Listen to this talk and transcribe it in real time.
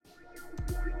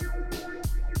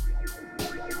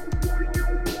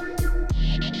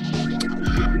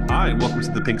Hi, and welcome to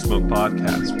the Pink Smoke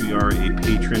Podcast. We are a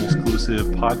patron-exclusive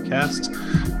podcast,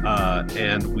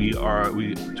 and we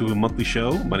do a monthly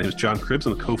show. My name is John Cribbs.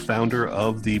 I'm the co-founder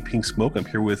of the Pink Smoke. I'm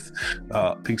here with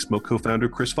Pink Smoke co-founder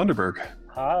Chris Funderburg.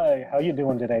 Hi, how you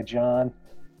doing today, John?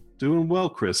 Doing well,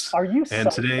 Chris. Are you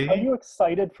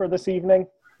excited for this evening?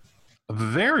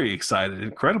 Very excited,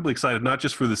 incredibly excited, not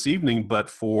just for this evening, but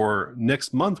for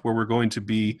next month, where we're going to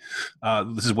be,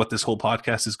 this is what this whole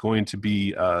podcast is going to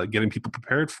be getting people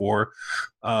prepared for,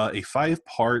 a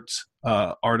 5-part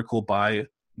article by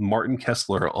Martin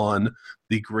Kessler on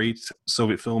the great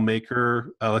Soviet filmmaker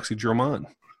Aleksei German.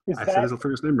 I said his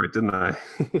first name right, didn't I?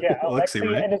 Yeah, Aleksei,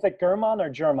 right? And is it German or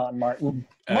German, Martin?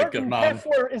 Martin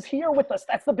Kessler is here with us.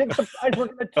 That's the big surprise. We're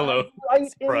going to Hello.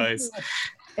 Right Surprise. into it.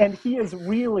 And he is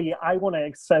really, I want to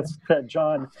access to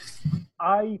John.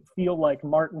 I feel like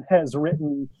Martin has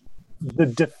written the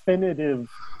definitive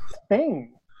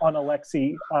thing on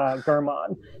Aleksei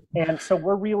German. And so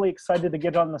we're really excited to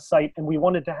get on the site. And we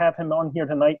wanted to have him on here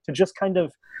tonight to just kind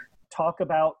of talk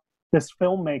about this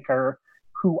filmmaker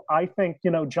who I think,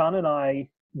 John and I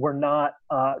were not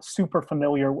super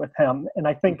familiar with him. And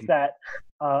I think that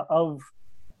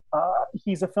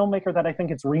he's a filmmaker that I think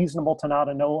it's reasonable to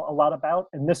not know a lot about.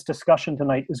 And this discussion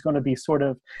tonight is going to be sort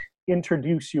of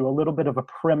introduce you a little bit of a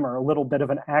primer, a little bit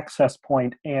of an access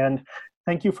point. And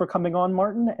thank you for coming on,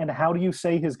 Martin. And how do you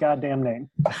say his goddamn name?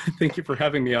 Thank you for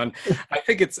having me on. I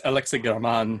think it's Aleksei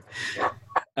German.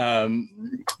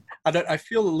 I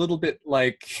feel a little bit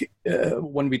like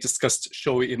when we discussed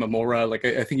Shoei Imamura, like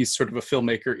I think he's sort of a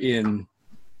filmmaker in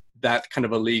that kind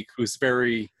of a league who's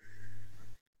very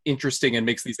interesting and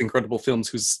makes these incredible films,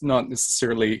 who's not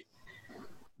necessarily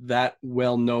that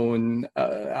well known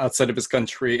outside of his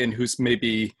country, and who's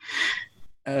maybe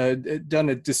done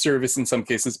a disservice in some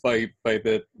cases by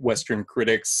the Western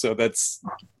critics. So that's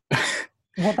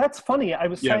well, that's funny. I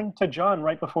was saying to John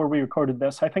right before we recorded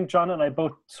this, I think John and I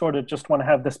both sort of just want to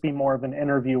have this be more of an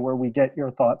interview where we get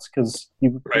your thoughts, because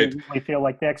you really feel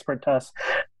like the expert to us.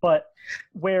 But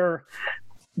where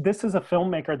this is a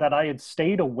filmmaker that I had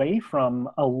stayed away from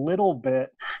a little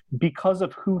bit because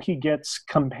of who he gets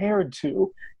compared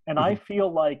to. And I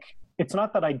feel like it's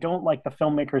not that I don't like the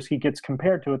filmmakers he gets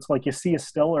compared to. It's like you see a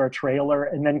still or a trailer,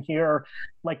 and then here,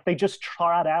 like they just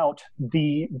trot out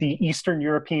the Eastern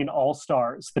European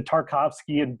all-stars, the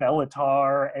Tarkovsky and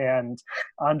Bellatar and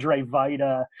Andrzej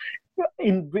Wajda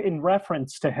in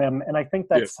reference to him. And I think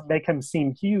that's to make him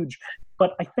seem huge.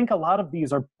 But I think a lot of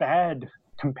these are bad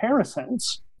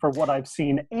comparisons for what I've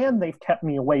seen, and they've kept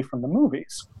me away from the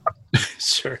movies.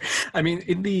 Sure. I mean,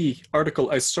 in the article,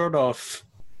 I start off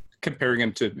comparing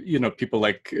him to, people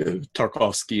like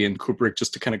Tarkovsky and Kubrick,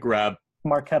 just to kind of grab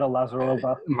Markéta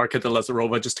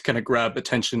Lazarova, just to kind of grab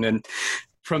attention. And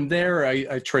from there,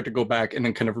 I tried to go back and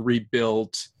then kind of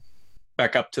rebuild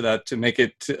back up to that to make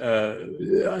it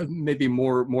maybe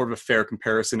more of a fair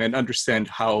comparison and understand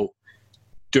how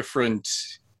different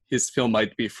his film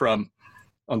might be from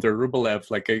Andrei Rublev.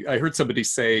 Like I heard somebody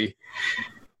say,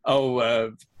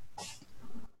 Hard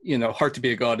to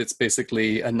Be a God, it's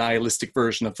basically a nihilistic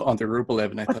version of Andrei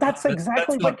Rublev. And I thought, that's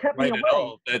exactly what kept me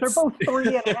away. They're both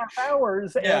 3.5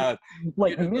 hours and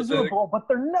miserable, but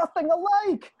they're nothing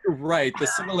alike. Right. The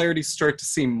similarities start to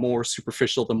seem more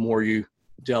superficial the more you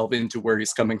delve into where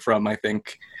he's coming from, I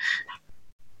think.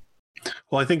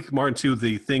 Well, I think, Martin, too,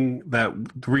 the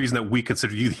reason that we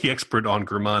consider you the expert on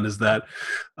German is that,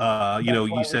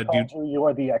 you said you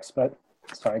are the expert.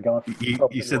 Sorry, go on.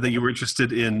 You said that you were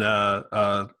interested in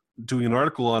doing an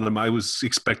article on him. I was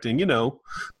expecting,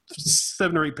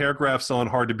 7 or 8 paragraphs on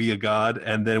Hard to Be a God,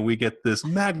 and then we get this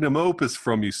magnum opus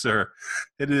from you, sir.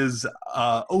 It is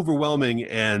overwhelming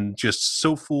and just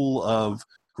so full of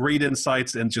great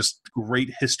insights and just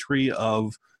great history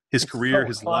of his career,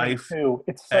 his life. Too.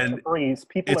 It's such a breeze.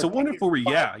 It's a wonderful read.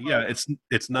 Yeah.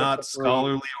 It's not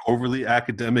scholarly, overly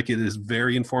academic. It is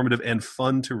very informative and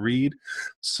fun to read.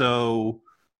 So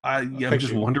I'm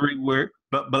just wondering where.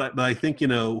 But I think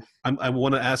I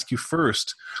want to ask you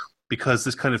first, because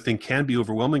this kind of thing can be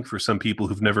overwhelming for some people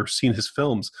who've never seen his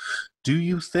films. Do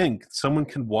you think someone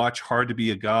can watch Hard to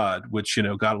Be a God, which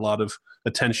got a lot of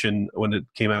attention when it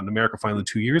came out in America finally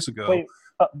 2 years ago?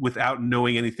 Without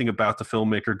knowing anything about the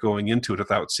filmmaker going into it,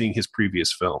 without seeing his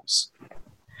previous films?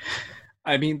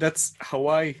 I mean, that's how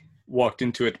I walked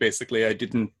into it, basically. I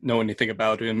didn't know anything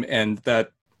about him, and that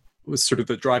was sort of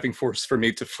the driving force for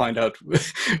me to find out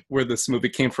where this movie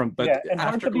came from. But and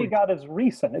Hard to Be a God is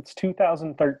recent. It's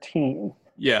 2013.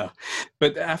 Yeah,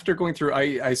 but after going through,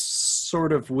 I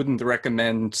sort of wouldn't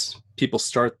recommend people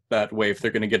start that way if they're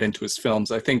going to get into his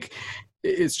films. I think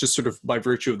it's just sort of by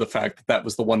virtue of the fact that that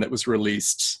was the one that was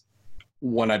released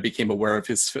when I became aware of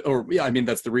his, or yeah, I mean,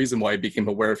 that's the reason why I became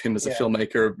aware of him as a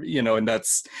filmmaker, you know, and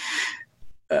that's,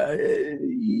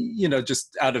 you know,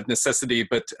 just out of necessity.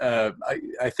 But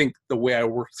I think the way I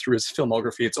worked through his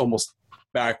filmography, it's almost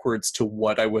backwards to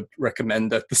what I would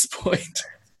recommend at this point.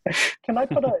 Can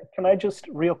I just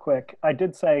real quick, I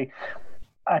did say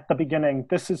at the beginning,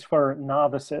 this is for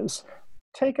novices.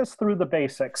 Take us through the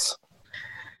basics.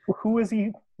 Who is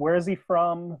he? Where is he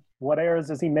from? What eras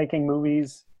is he making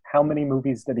movies? How many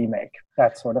movies did he make?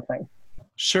 That sort of thing.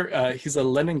 Sure. He's a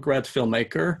Leningrad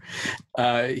filmmaker.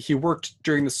 He worked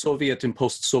during the Soviet and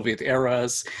post-Soviet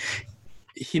eras.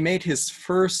 He made his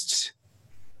first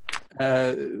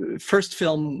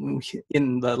film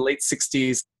in the late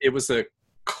 60s. It was a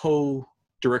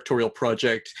co-directorial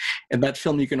project. And that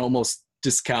film you can almost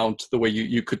discount the way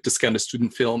you could discount a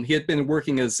student film. He had been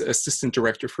working as assistant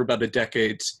director for about a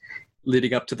decade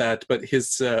leading up to that, but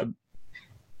his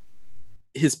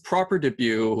proper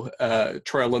debut,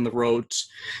 Trial on the Road,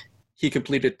 he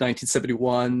completed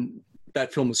 1971.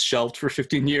 That film was shelved for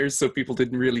 15 years, so people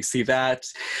didn't really see that.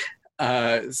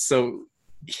 So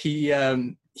he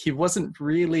wasn't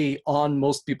really on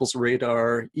most people's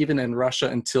radar, even in Russia,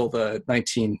 until the mid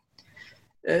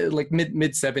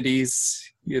 70s.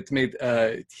 He had made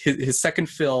his second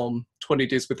film, 20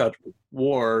 Days Without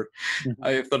War. Mm-hmm.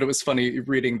 I thought it was funny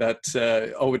reading that,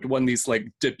 it won these like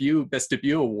best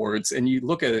debut awards. And you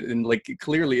look at it and like,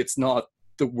 clearly it's not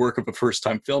the work of a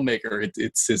first-time filmmaker.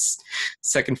 It's his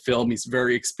second film. He's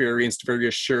very experienced, very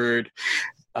assured.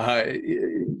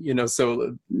 You know,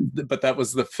 so, but that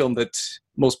was the film that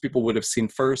most people would have seen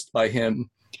first by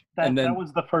him. That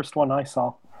was the first one I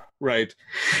saw. Right.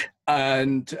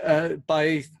 And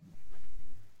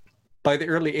by the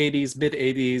early 80s, mid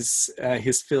 80s,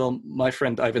 his film, My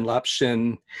Friend Ivan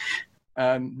Lapshin,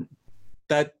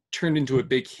 that turned into a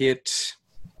big hit.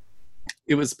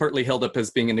 It was partly held up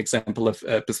as being an example of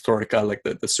perestroika, like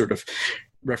the sort of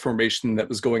reformation that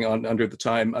was going on under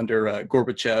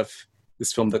Gorbachev,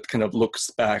 this film that kind of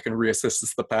looks back and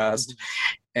reassesses the past.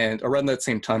 And around that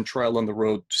same time, Trial on the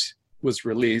Road was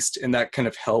released, and that kind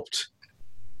of helped.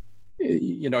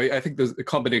 You know, I think the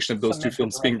combination of those two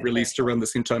films being released around the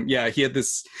same time. Yeah, he had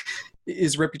his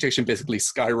reputation basically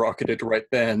skyrocketed right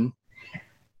then.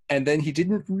 And then he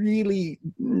didn't really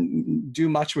do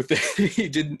much with it. He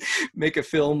didn't make a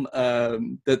film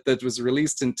that was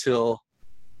released until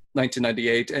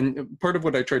 1998. And part of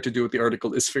what I tried to do with the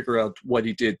article is figure out what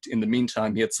he did in the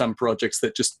meantime. He had some projects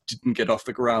that just didn't get off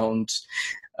the ground.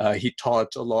 He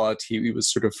taught a lot. He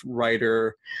was sort of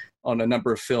writer on a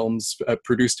number of films,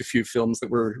 produced a few films that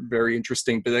were very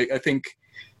interesting. But I think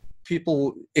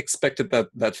people expected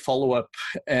that follow-up,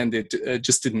 and it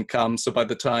just didn't come. So by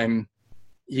the time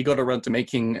he got around to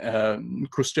making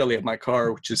Krustelia, My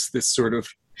Car, which is this sort of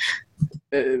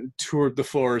tour de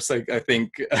force, I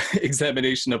think,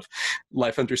 examination of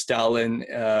life under Stalin,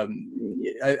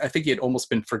 I think he had almost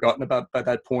been forgotten about by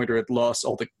that point, or had lost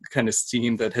all the kind of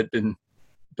steam that had been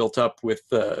built up with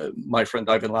My Friend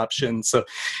Ivan Lapshin. So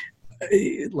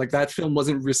like that film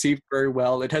wasn't received very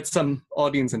well. It had some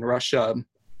audience in Russia,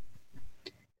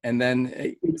 and then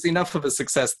it was enough of a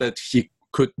success that he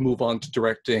could move on to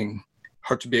directing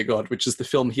Hard to Be a God, which is the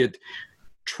film he had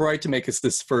tried to make as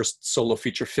this first solo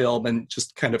feature film, and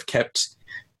just kind of kept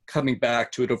coming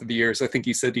back to it over the years. I think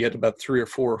he said he had about 3 or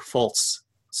 4 false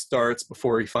starts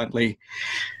before he finally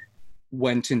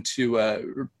went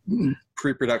into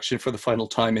pre-production for the final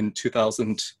time in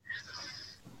 2000.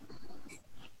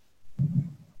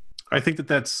 I think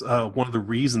that's one of the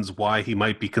reasons why he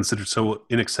might be considered so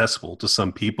inaccessible to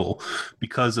some people,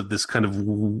 because of this kind of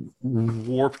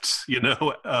warped,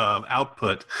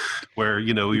 output where,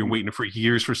 you're waiting for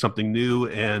years for something new,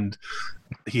 and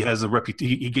he has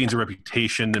he gains a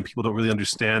reputation, and people don't really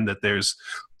understand that there's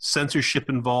censorship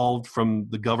involved from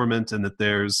the government, and that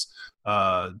there's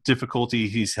difficulty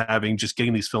he's having just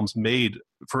getting these films made.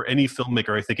 For any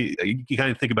filmmaker, I think you kind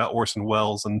of think about Orson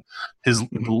Welles and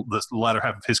the latter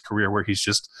half of his career, where he's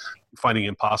just finding it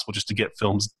impossible just to get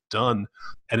films done,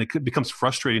 and it becomes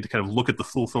frustrating to kind of look at the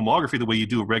full filmography the way you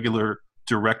do a regular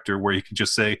director, where you can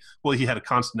just say, well, he had a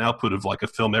constant output of like a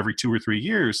film every 2 or 3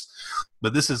 years,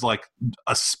 but this is like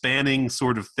a spanning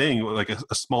sort of thing, like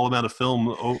a small amount of film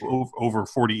over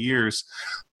 40 years.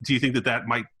 Do you think that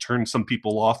might turn some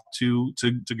people off to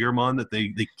German, that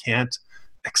they can't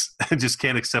just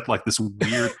can't accept like this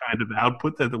weird kind of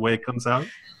output, that the way it comes out?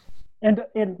 And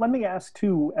let me ask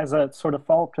too, as a sort of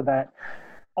follow-up to that,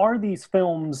 are these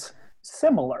films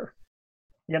similar?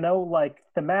 Like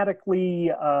thematically,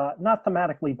 not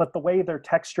thematically, but the way they're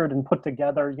textured and put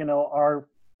together,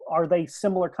 are they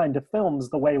similar kind of films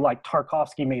the way like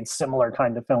Tarkovsky made similar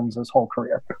kind of films his whole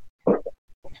career?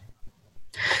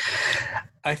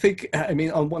 I think, I mean,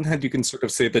 on one hand, you can sort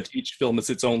of say that each film is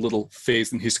its own little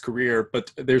phase in his career,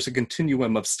 but there's a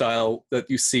continuum of style that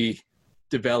you see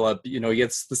develop. You know, he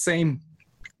gets the same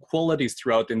qualities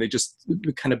throughout, and they just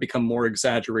kind of become more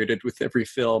exaggerated with every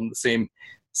film. The same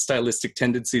stylistic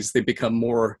tendencies, they become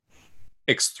more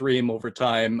extreme over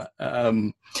time.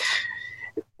 Not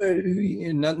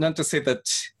to say that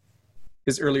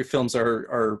his earlier films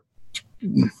are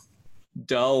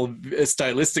dull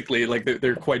stylistically, like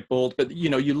they're quite bold, but you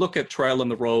know, you look at Trial on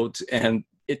the Road and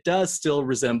it does still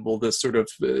resemble the sort of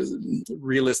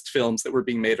realist films that were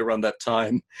being made around that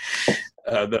time,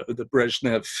 the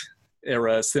Brezhnev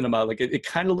era cinema. Like it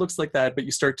kind of looks like that, but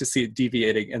you start to see it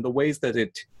deviating, and the ways that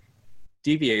it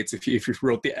deviates, if you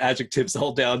wrote the adjectives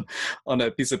all down on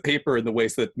a piece of paper, and the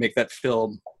ways that make that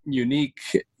film unique,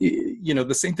 you know,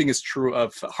 the same thing is true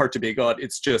of Hard to Be a God.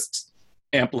 It's just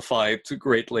amplified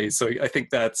greatly. So I think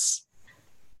that's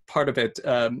part of it.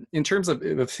 In terms of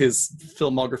his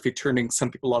filmography turning some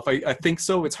people off, I think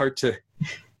so. It's hard to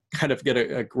kind of get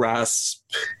a grasp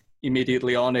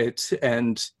immediately on it.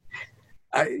 And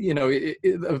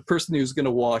a person who's going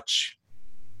to watch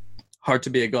Hard to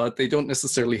Be a God, they don't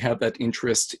necessarily have that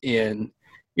interest in,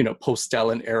 you know,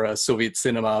 post-Stalin era Soviet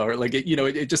cinema, or like,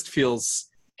 it just feels...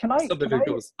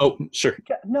 Oh, sure.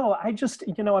 No, I just,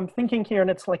 I'm thinking here, and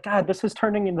it's like, God, this is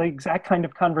turning into the exact kind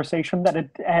of conversation that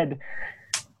it had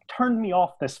turned me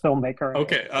off this filmmaker.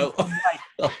 Okay.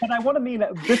 But I want to mean,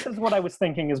 this is what I was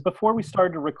thinking, is before we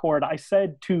started to record, I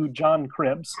said to John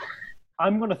Cribbs,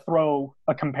 I'm going to throw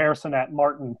a comparison at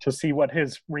Martin to see what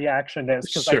his reaction is,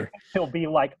 because I think he'll be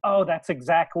like, oh, that's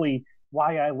exactly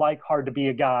why I like Hard to Be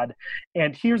a God.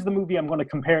 And here's the movie I'm going to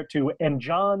compare it to. And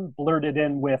John blurted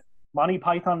in with Monty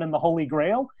Python and the Holy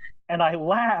Grail, and I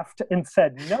laughed and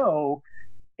said, no,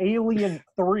 Alien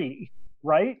 3,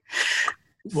 right?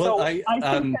 Well, so I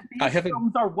think that these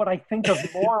films are what I think of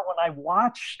more when I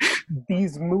watch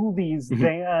these movies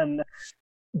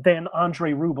than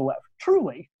Andrei Rublev,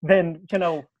 truly, than,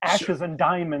 Ashes and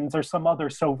Diamonds or some other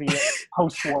Soviet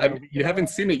post-war movie. You haven't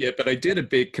seen it yet, but I did a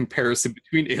big comparison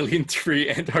between Alien 3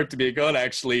 and Hard to Be a God,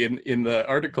 actually, in the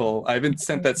article. I haven't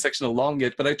sent that section along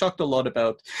yet, but I talked a lot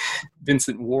about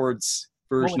Vincent Ward's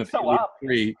version of Alien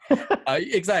 3.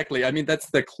 Exactly. I mean, that's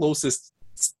the closest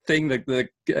thing that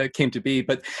came to be.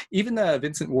 But even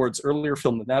Vincent Ward's earlier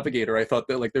film, The Navigator, I thought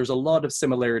that like there's a lot of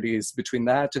similarities between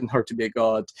that and Hard to Be a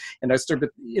God. And I started,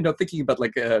 thinking about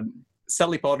like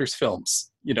Sally Potter's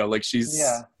films. Like she's,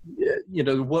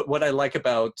 what I like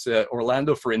about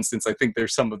Orlando, for instance, I think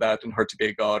there's some of that in Hard to Be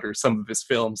a God or some of his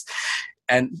films.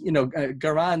 And,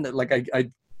 German, like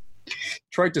I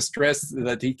tried to stress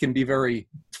that he can be very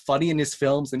funny in his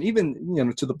films, and even,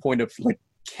 to the point of like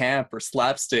camp or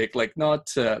slapstick, like not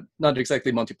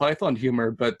exactly Monty Python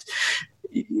humor, but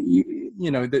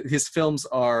his films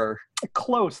are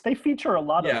close. They feature a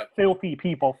lot of filthy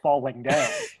people falling down.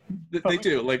 They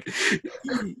do. Like,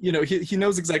 he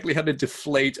knows exactly how to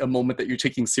deflate a moment that you're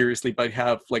taking seriously by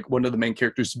have like one of the main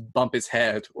characters bump his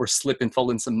head or slip and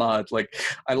fall in some mud. Like,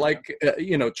 I like,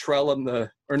 Trell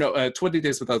on 20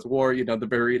 Days Without War, the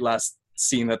very last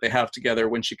scene that they have together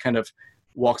when she kind of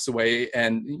walks away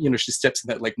and, she steps in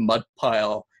that like mud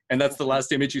pile. And that's the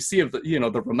last image you see of the,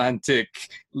 the romantic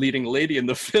leading lady in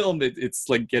the film. It's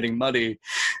like getting muddy.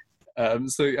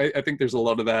 So I think there's a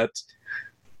lot of that.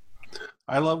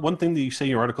 I love one thing that you say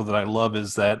in your article that I love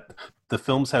is that the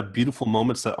films have beautiful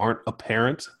moments that aren't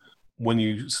apparent when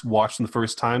you watch them the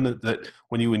first time, that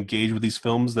when you engage with these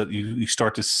films, that you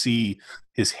start to see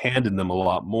his hand in them a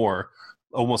lot more,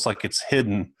 almost like it's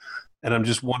hidden. And I'm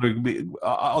just wondering,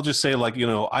 I'll just say, like,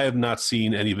 I have not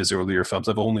seen any of his earlier films.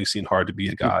 I've only seen Hard to Be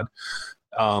a God.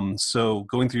 So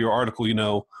going through your article,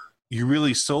 you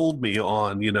really sold me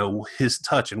on, his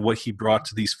touch and what he brought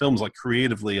to these films, like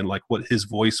creatively, and like what his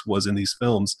voice was in these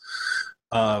films.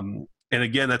 And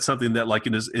again, that's something that like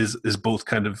is both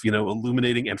kind of,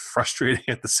 illuminating and frustrating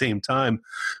at the same time,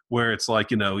 where it's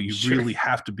like, you really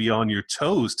have to be on your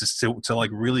toes to like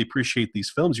really appreciate these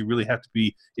films. You really have to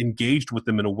be engaged with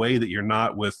them in a way that you're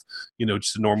not with,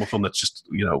 just a normal film that's just,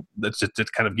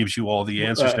 that kind of gives you all the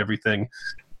answers and everything.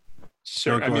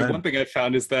 Sure. I mean, one thing I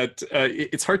found is that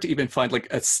it's hard to even find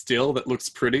like a still that looks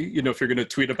pretty, if you're going to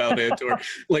tweet about it, or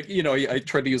like, I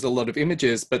try to use a lot of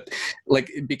images, but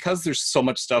like, because there's so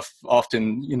much stuff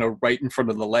often, right in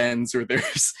front of the lens, or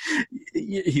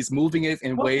he's moving it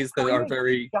in ways that are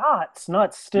very shots,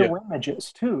 not still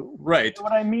images too. Right. You know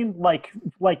what I mean? Like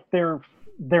they're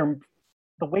the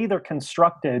way they're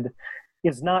constructed.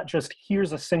 is not just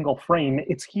here's a single frame,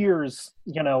 it's here's,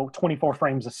 24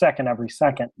 frames a second every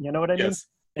second. You know what I mean? Yes,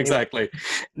 exactly.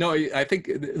 No, I think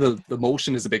the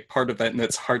motion is a big part of that, and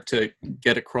it's hard to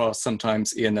get across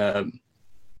sometimes in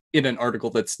an article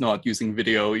that's not using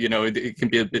video. It can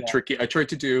be a bit tricky. I tried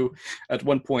to do at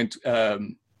one point,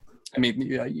 and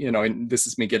this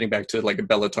is me getting back to like a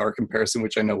Bellatar comparison,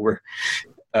 which I know we're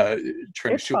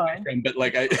trying to shoot away from, but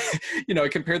like I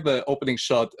compared the opening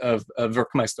shot of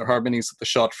Werkmeister Harmonies with the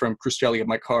shot from Crucialia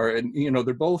My Car, and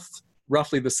they're both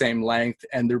roughly the same length,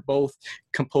 and they're both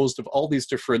composed of all these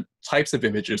different types of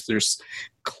images. There's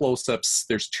close-ups,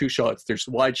 there's two shots, there's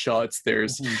wide shots,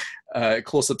 there's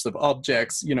close-ups of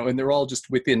objects, and they're all just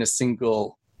within a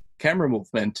single camera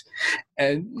movement.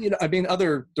 And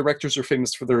other directors are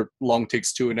famous for their long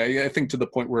takes too, and I think to the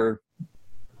point where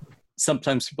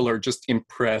sometimes people are just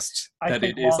impressed that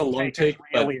it is a long take.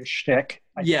 Really a shtick.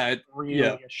 A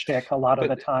shtick a lot of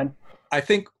the time. I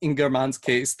think in German's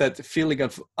case, that feeling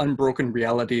of unbroken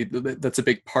reality, that's a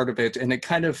big part of it. And it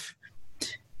kind of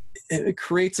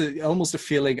creates almost a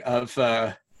feeling of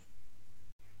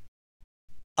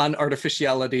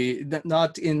unartificiality,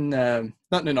 not in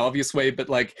an obvious way, but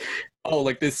like,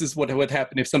 this is what would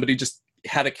happen if somebody just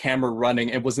had a camera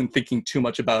running and wasn't thinking too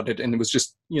much about it, and it was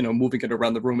just, moving it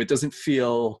around the room. It doesn't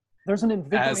feel there's an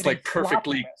invigorating as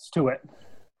perfectly to it,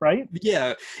 right?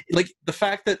 Yeah. Like the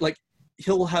fact that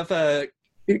he'll have a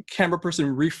camera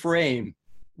person reframe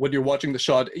when you're watching the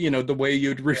shot, the way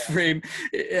you'd reframe,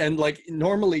 and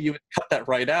normally you would cut that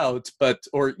right out,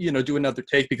 or do another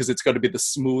take because it's got to be the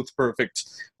smooth, perfect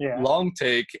long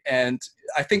take. And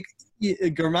I think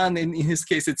German, in his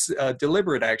case, it's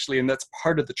deliberate actually, and that's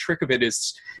part of the trick of it,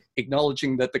 is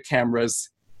acknowledging that the camera's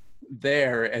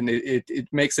there, and it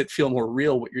makes it feel more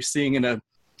real what you're seeing in a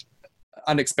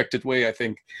unexpected way, I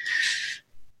think.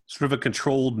 Sort of a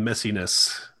controlled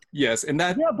messiness. Yes, and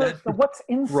that what's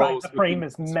inside the frame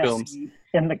is messy, films.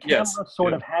 And the camera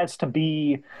sort of has to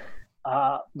be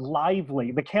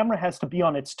lively. The camera has to be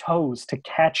on its toes to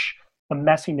catch the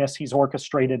messiness he's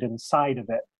orchestrated inside of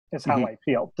it, is how I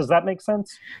feel. Does that make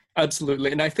sense?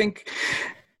 Absolutely. And I think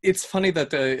it's funny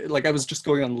that I was just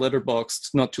going on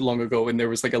Letterboxd not too long ago, and there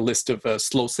was a list of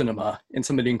slow cinema, and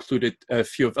somebody included a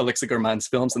few of Aleksei German's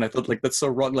films, and I thought that's so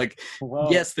wrong.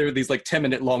 Yes, there are these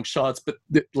 10-minute long shots, but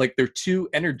they're too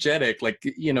energetic.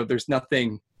 There's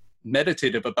nothing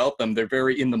meditative about them. They're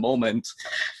very in the moment.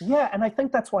 Yeah, and I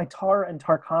think that's why Tar and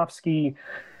Tarkovsky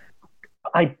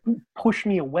push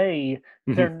me away.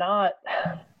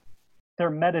 They're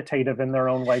meditative in their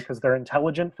own way because they're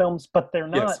intelligent films, but they're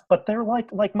not. Yes. But they're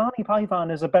like Monty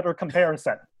Python is a better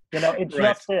comparison. It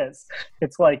just is.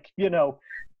 It's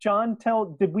John,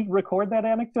 did we record that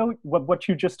anecdote? What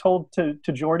you just told to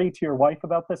Jordy, to your wife,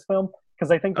 about this film?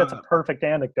 Because I think that's a perfect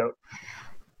anecdote.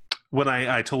 When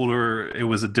I told her it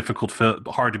was a difficult film,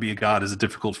 Hard to Be a God is a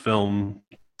difficult film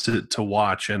to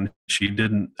watch, and she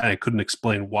didn't. I couldn't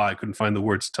explain why. I couldn't find the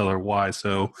words to tell her why.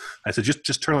 So I said,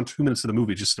 just turn on 2 minutes of the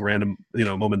movie, just a random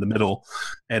moment in the middle,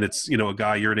 and it's a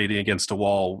guy urinating against a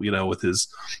wall, with his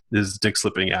dick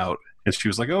slipping out, and she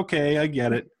was like, okay, I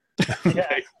get it.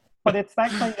 Yeah, but it's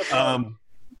that kind of.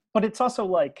 But it's also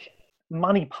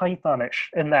Monty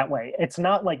Python-ish in that way. It's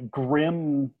not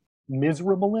grim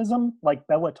miserableism like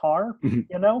Bellatar,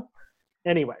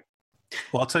 Anyway.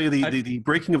 Well, I'll tell you, the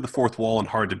breaking of the fourth wall in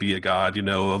Hard to Be a God,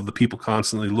 of the people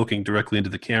constantly looking directly into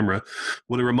the camera,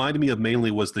 what it reminded me of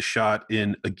mainly was the shot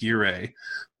in Aguirre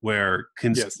where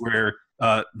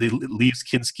they leaves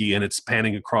Kinski and it's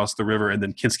panning across the river, and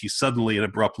then Kinski suddenly and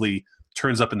abruptly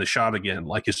turns up in the shot again,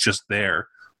 like it's just there,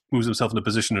 moves himself in a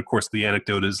position. Of course, the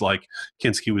anecdote is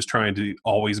Kinski was trying to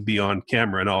always be on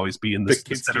camera and always be in the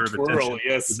center of attention.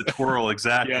 Yes, the twirl,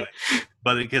 exactly. Yeah.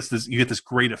 But it gets you get this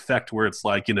great effect where it's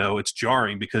it's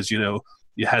jarring because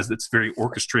it's very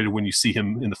orchestrated when you see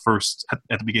him in the first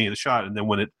at the beginning of the shot, and then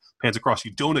when it pans across,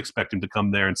 you don't expect him to come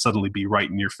there and suddenly be right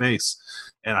in your face.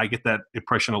 And I get that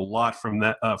impression a lot from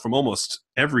that from almost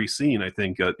every scene, I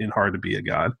think, in Hard to Be a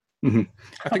God. Mm-hmm.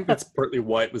 I think that's partly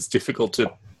why it was difficult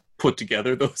to put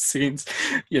together those scenes.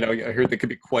 I heard they could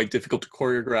be quite difficult to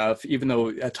choreograph, even though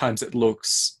at times it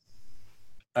looks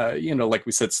like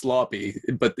we said, sloppy,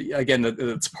 but again,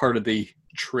 that's part of the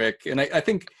trick. And I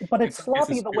think, but it's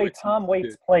sloppy the way Tom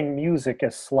Waits playing music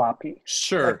is sloppy.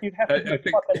 Sure, you'd have to be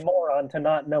a fucking moron to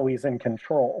not know he's in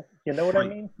control. You know what I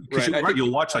mean? Right.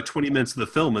 You'll watch 20 minutes of the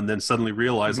film and then suddenly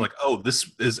realize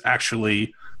this is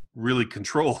actually really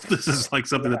controlled. This is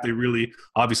something that they really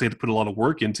obviously had to put a lot of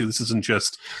work into. This isn't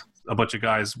just a bunch of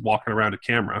guys walking around a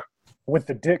camera with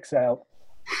the dicks out.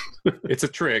 It's a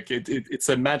trick. It's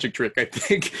a magic trick, I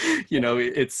think.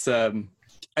 It's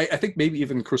I think maybe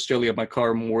even Crustelia My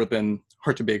Car more than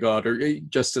Hard to Be a God, or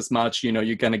just as much,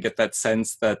 you kind of get that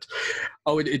sense that,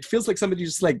 it feels like somebody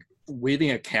just like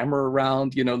waving a camera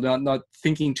around, not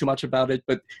thinking too much about it.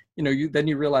 But, then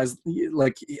you realize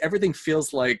like everything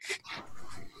feels like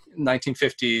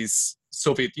 1950s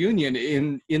Soviet Union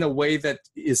in a way that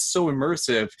is so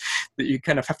immersive that you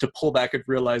kind of have to pull back and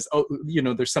realize,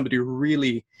 there's somebody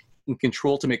really in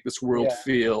control to make this world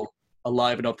feel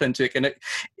alive and authentic. And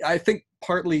I think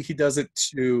partly he does it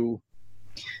to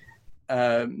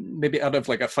maybe out of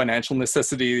like a financial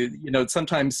necessity.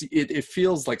 Sometimes it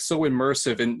feels like so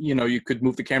immersive, and you could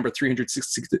move the camera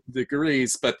 360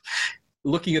 degrees, but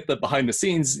looking at the behind the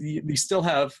scenes, you still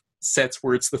have sets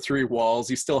where it's the three walls.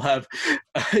 You still have,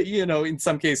 in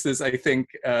some cases, I think,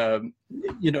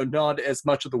 not as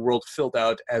much of the world filled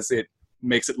out as it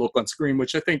makes it look on screen,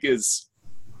 which I think is,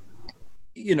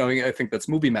 I think that's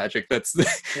movie magic. That's the,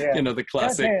 the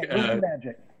classic. Movie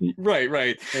magic.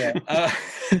 Right. Yeah.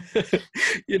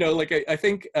 I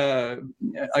think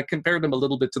I compared him a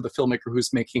little bit to the filmmaker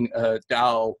who's making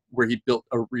Dao, where he built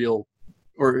a real,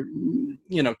 or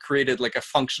created like a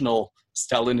functional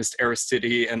Stalinist era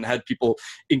city and had people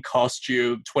in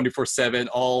costume 24/7,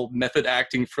 all method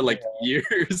acting for like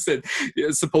years, and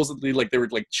supposedly like there were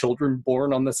like children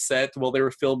born on the set while they were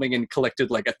filming, and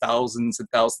collected like thousands and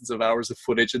thousands of hours of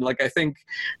footage. And like I think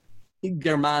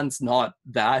German's not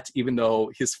that, even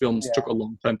though his films took a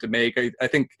long time to make. I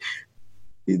think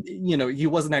he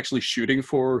wasn't actually shooting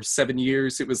for 7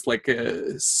 years. It was like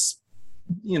little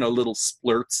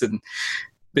splurts and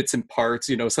bits and parts.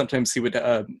 Sometimes he would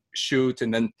shoot,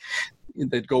 and then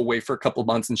they'd go away for a couple of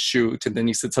months and shoot, and then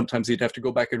he said sometimes he'd have to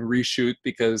go back and reshoot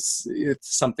because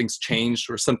something's changed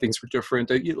or some things were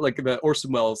different. Like the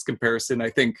Orson Welles comparison, I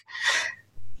think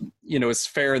is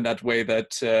fair in that way,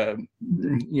 that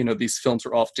these films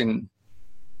are often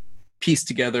pieced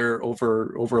together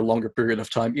over a longer period of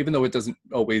time, even though it doesn't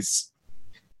always,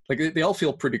 like, they all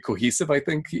feel pretty cohesive, I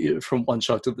think, from one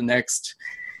shot to the next.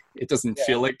 It doesn't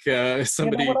feel like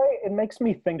somebody... It makes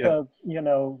me think of,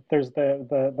 there's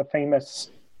the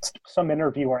famous, some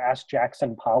interviewer asked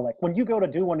Jackson Pollock, when you go to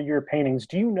do one of your paintings,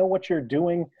 do you know what you're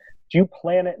doing? Do you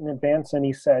plan it in advance? And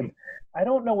he said, I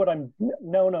don't know what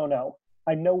no.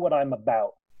 I know what I'm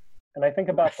about. And I think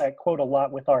about that quote a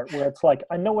lot with art, where it's like,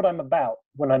 I know what I'm about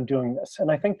when I'm doing this.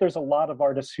 And I think there's a lot of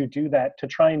artists who do that to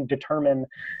try and determine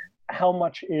how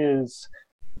much is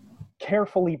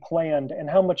carefully planned and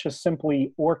how much is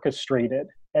simply orchestrated,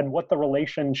 and what the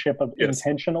relationship of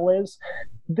intentional is.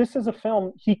 This is a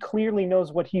film, he clearly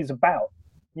knows what he's about.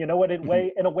 In a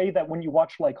way that when you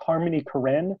watch like Harmony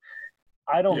Korine,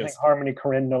 I don't think Harmony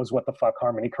Korine knows what the fuck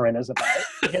Harmony Korine is about.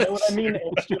 You know what I mean?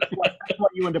 It's just like, that's why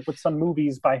you end up with some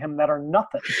movies by him that are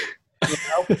nothing.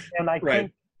 And I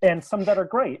think, and some that are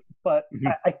great, but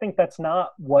I think that's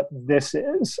not what this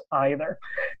is either.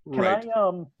 Can I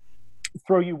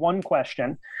throw you one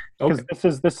question?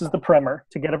 Because this is the primer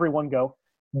to get everyone go.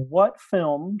 What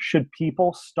film should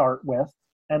people start with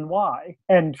and why?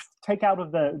 And take out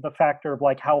of the factor of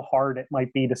like how hard it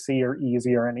might be to see or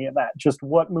easy or any of that. Just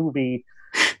what movie,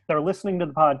 they're listening to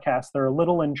the podcast, they're a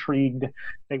little intrigued,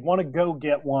 they want to go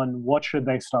get one, what should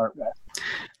they start with?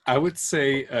 I would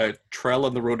say Trail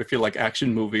on the Road if you like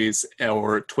action movies,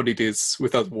 or 20 Days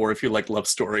Without War if you like love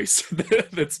stories.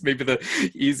 That's maybe the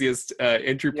easiest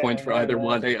entry point for either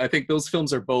one. I think those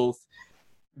films are both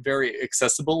very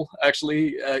accessible,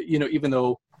 actually, even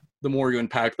though the more you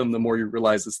unpack them, the more you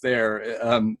realize it's there.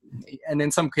 And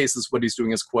in some cases, what he's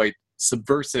doing is quite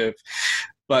subversive.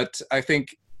 But I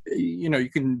think, you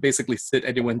can basically sit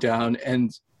anyone down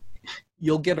and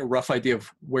you'll get a rough idea of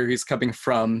where he's coming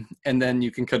from. And then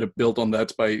you can kind of build on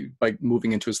that by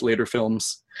moving into his later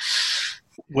films.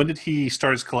 When did he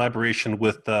start his collaboration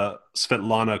with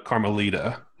Svetlana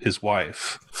Karmelita, his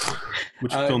wife?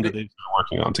 Which film did they start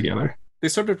working on together? They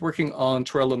started working on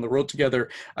Trail on the Road together.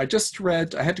 I just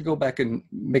read, I had to go back and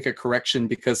make a correction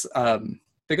because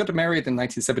they got married in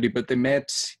 1970, but they met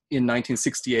in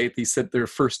 1968. They said their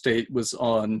first date was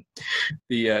on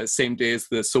the same day as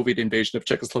the Soviet invasion of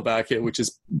Czechoslovakia, which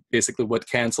is basically what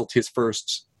canceled his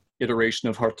first iteration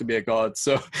of Hard to Be a God.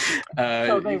 So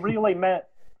they really met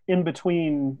in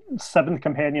between Seventh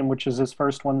Companion, which is his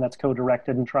first one that's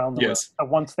co-directed, and Trial on the Road.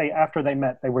 After they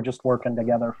met, they were just working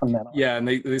together from then on. Yeah, and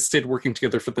they stayed working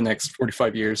together for the next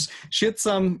 45 years. She had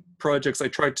some projects, I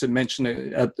tried to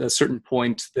mention at a certain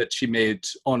point, that she made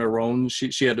on her own.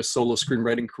 She had a solo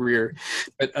screenwriting career.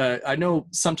 But I know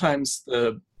sometimes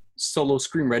the solo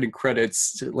screenwriting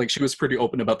credits, like, she was pretty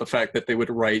open about the fact that they would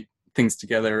write things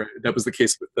together. That was the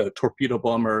case with the Torpedo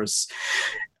Bombers.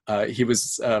 He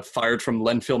was fired from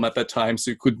Lenfilm at that time,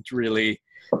 so he couldn't really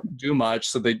do much.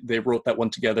 So they wrote that one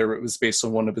together. It was based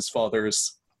on one of his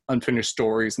father's unfinished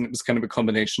stories, and it was kind of a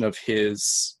combination of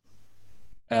his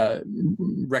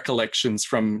recollections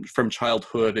from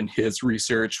childhood and his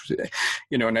research,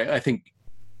 and I think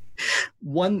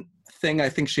one thing I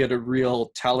think she had a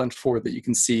real talent for that you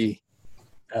can see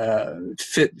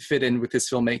fit in with his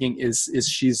filmmaking is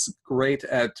she's great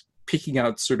at picking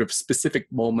out sort of specific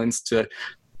moments to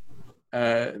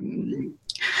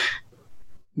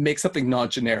make something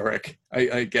not generic,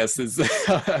 I guess is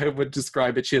how I would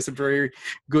describe it. She has a very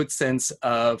good sense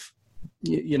of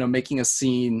making a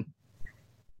scene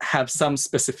have some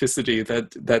specificity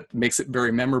that makes it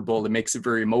very memorable and makes it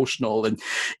very emotional. And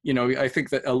I think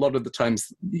that a lot of the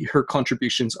times her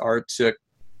contributions are to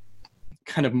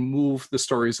kind of move the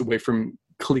stories away from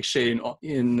cliche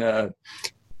in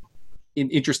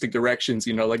interesting directions.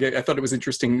 Like I thought it was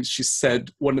interesting, she said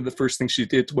one of the first things she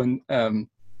did when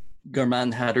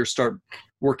German had her start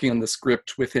working on the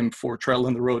script with him for Trial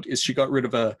on the Road is she got rid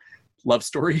of a love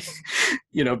story,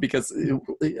 because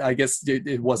I guess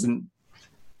it wasn't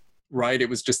right. It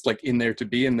was just like in there to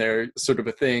be in there sort of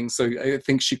a thing. So I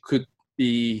think she could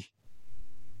be,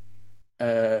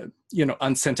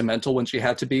 unsentimental when she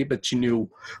had to be, but she knew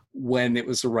when it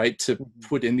was right to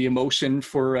put in the emotion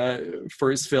for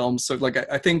his film. So like,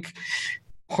 I think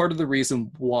part of the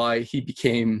reason why he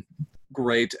became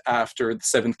great after the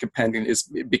Seventh Companion is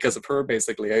because of her,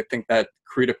 basically. I think that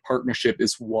creative partnership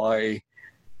is why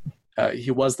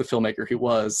he was the filmmaker he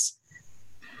was.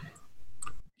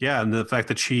 Yeah, and the fact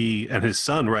that she and his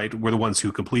son, right, were the ones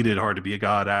who completed Hard to Be a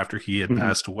God after he had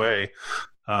passed away.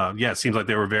 It seems like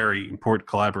they were very important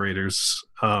collaborators.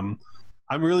 I'm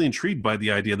really intrigued by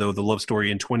the idea, though, the love story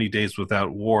in 20 Days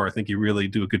Without War. I think you really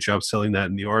do a good job selling that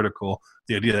in the article.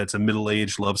 The idea that it's a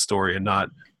middle-aged love story and not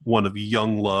one of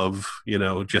young love,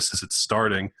 just as it's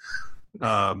starting.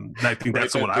 I think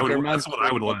that's what I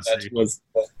would want to see.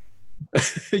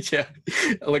 Yeah,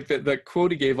 like the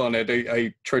quote he gave on it,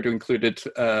 I tried to include it.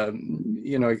 I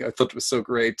thought it was so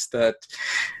great that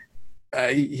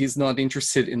he's not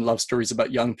interested in love stories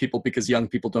about young people because young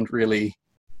people don't really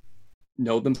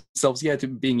know themselves yet.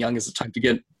 Being young is a time to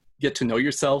get to know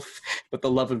yourself, but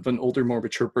the love of an older, more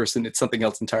mature person, it's something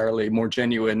else entirely, more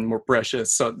genuine, more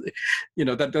precious. So,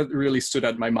 that really stood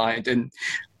out in my mind. And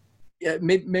yeah,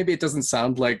 maybe it doesn't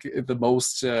sound like the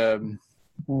most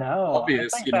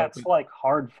obvious, I think that's like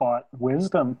hard fought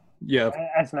wisdom. Yeah.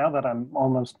 As now that I'm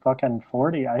almost fucking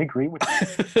 40, I agree with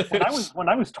you. when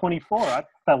I was 24, I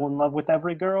fell in love with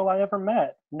every girl I ever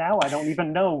met. Now I don't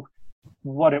even know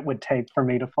what it would take for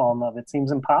me to fall in love. It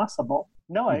seems impossible.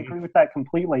 No, I agree with that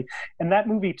completely. And that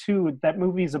movie too, that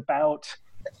movie's about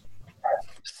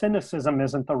cynicism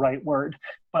isn't the right word,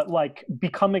 but like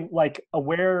becoming like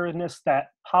awareness that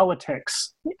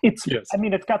politics, it's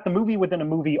got the movie within a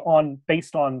movie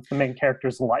based on the main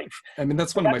character's life. I mean,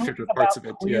 that's one of my favorite parts of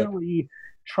it. Clearly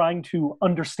trying to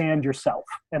understand yourself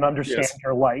and understand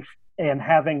your life and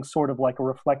having sort of like a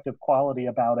reflective quality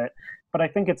about it. But I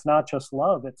think it's not just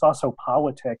love, it's also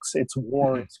politics, it's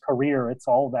war, it's career, it's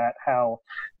all that, how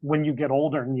when you get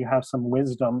older and you have some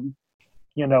wisdom,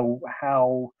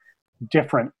 how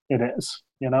different it is,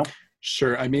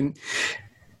 Sure. I mean,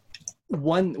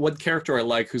 one character I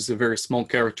like, who's a very small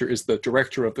character, is the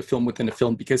director of the film within a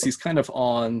film, because he's kind of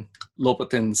on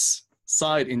Lopatin's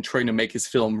side in trying to make his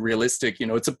film realistic.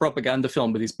 It's a propaganda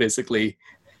film, but he's basically,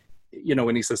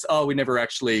 when he says, we never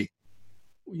actually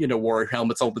wore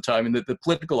helmets all the time, and the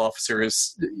political officer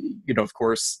is of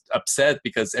course upset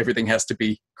because everything has to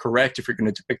be correct if you're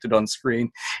going to depict it on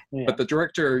screen. But the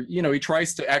director, he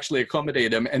tries to actually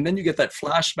accommodate him, and then you get that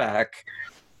flashback,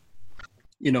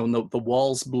 and the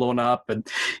walls blown up, and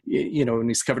and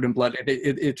he's covered in blood.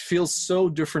 It feels so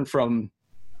different from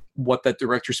what that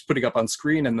director's putting up on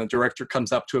screen, and the director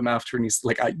comes up to him after and he's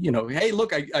like, hey,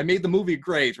 look, I made the movie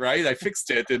great, right? I fixed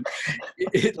it. And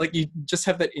like, you just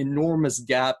have that enormous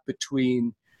gap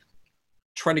between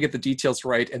trying to get the details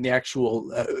right and the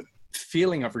actual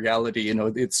feeling of reality.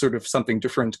 It's sort of something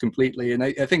different completely. And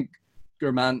I think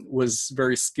German was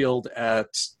very skilled at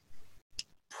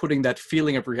putting that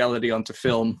feeling of reality onto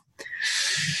film.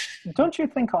 Don't you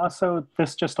think also,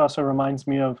 this just also reminds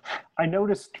me of, I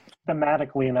noticed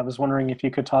thematically, and I was wondering if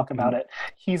you could talk about it,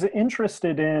 he's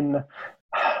interested in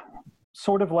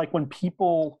sort of like when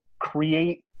people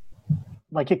create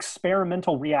like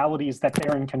experimental realities that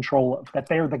they're in control of, that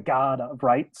they're the god of,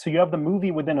 right? So you have the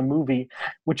movie within a movie,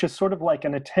 which is sort of like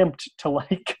an attempt to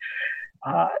like,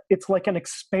 it's like an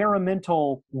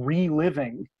experimental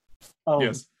reliving of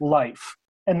life.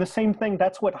 And the same thing,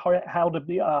 that's what Hard to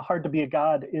Be a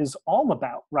God is all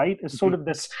about, right? Is sort of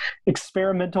this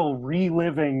experimental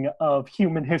reliving of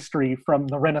human history from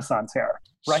the Renaissance era,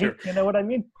 right? Sure. You know what I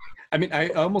mean? I mean, I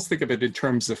almost think of it in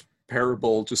terms of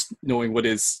parable, just knowing what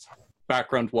his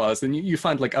background was. And you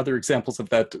find like other examples of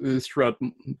that throughout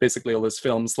basically all his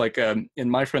films. Like in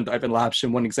My Friend Ivan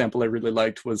Lapshin, one example I really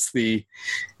liked was the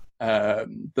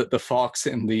fox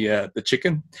and the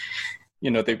chicken. You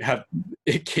know, they have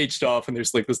it caged off, and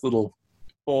there's like this little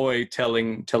boy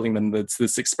telling them that it's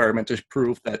this experiment to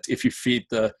prove that if you feed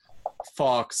the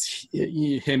fox,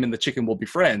 him and the chicken will be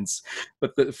friends,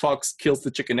 but the fox kills the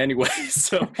chicken anyway.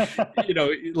 So, you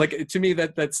know, like to me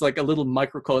that's like a little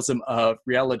microcosm of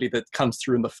reality that comes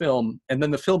through in the film. And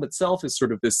then the film itself is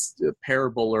sort of this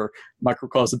parable or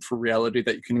microcosm for reality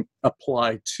that you can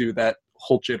apply to that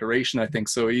whole generation, I think.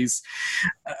 So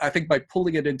I think by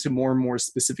pulling it into more and more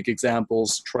specific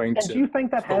examples, trying to. Do you think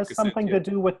that has something to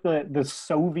do with the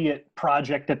Soviet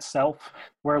project itself,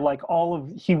 where like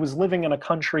he was living in a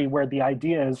country where the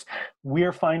idea is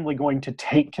we're finally going to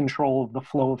take control of the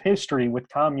flow of history with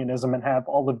communism and have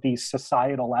all of these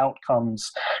societal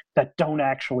outcomes that don't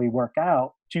actually work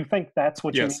out? Do you think that's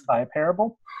what you mean by a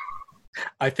parable?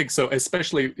 I think so,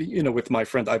 especially, you know, with My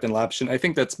Friend Ivan Lapshin. I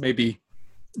think that's maybe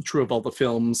true of all the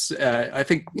films. I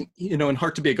think, you know, in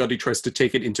Hard to Be a God, he tries to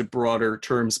take it into broader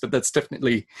terms, but that's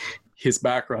definitely his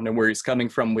background and where he's coming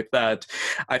from with that.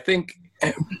 I think,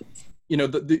 you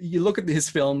know, you look at his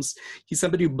films, he's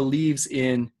somebody who believes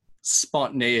in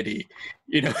spontaneity.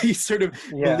 You know, he sort of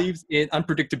believes in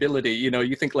unpredictability. You know,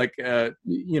 you think like,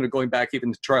 you know, going back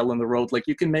even to Trial on the Road, like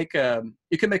you can make a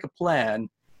plan.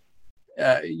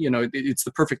 You know, it's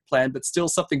the perfect plan, but still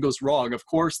something goes wrong. Of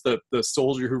course, the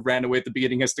soldier who ran away at the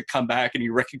beginning has to come back, and he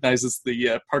recognizes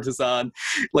the partisan.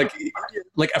 Like,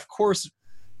 of course,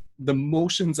 the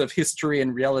motions of history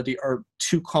and reality are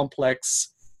too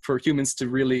complex for humans to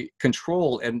really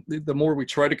control. And the more we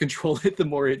try to control it, the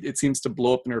more it seems to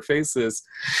blow up in our faces.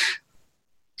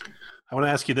 I want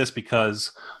to ask you this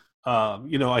because,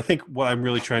 you know, I think what I'm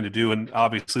really trying to do, and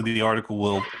obviously the article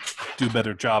will do a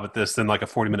better job at this than like a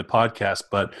 40-minute podcast,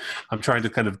 but I'm trying to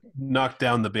kind of knock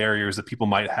down the barriers that people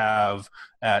might have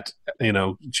at, you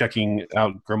know, checking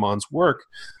out German's work.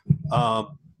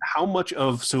 How much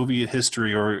of Soviet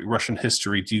history or Russian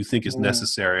history do you think is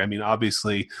necessary? I mean,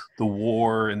 obviously the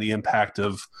war and the impact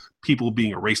of people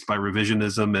being erased by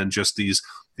revisionism and just these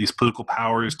political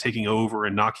powers taking over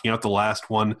and knocking out the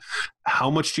last one. How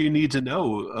much do you need to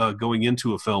know going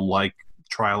into a film like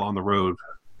Trial on the Road?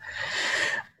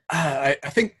 I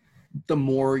think the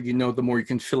more you know, the more you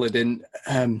can fill it in.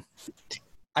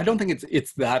 I don't think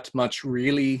it's that much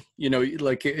really, you know,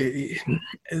 like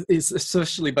it's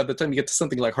especially by the time you get to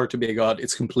something like Hard to Be a God,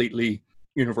 it's completely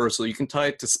universal. You can tie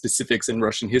it to specifics in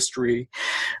Russian history.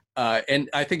 And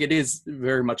I think it is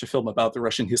very much a film about the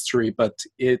Russian history, but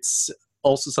it's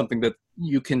also something that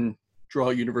you can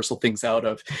draw universal things out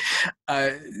of.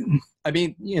 I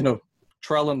mean, you know,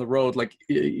 Trial on the Road, like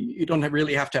you don't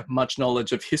really have to have much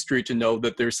knowledge of history to know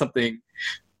that there's something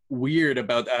weird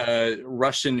about a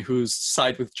Russian who's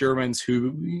side with Germans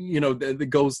who, you know,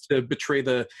 goes to betray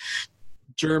the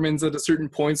Germans at a certain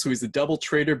point. So he's a double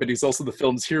traitor, but he's also the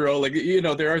film's hero. Like, you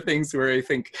know, there are things where I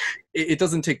think it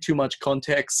doesn't take too much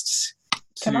context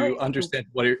to understand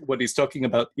what he's talking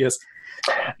about. Yes.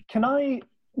 Can I,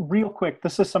 real quick,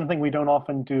 this is something we don't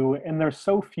often do, and there's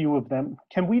so few of them.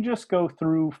 Can we just go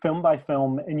through film by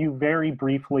film and you very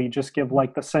briefly just give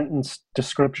like the sentence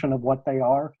description of what they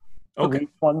are? Okay. Each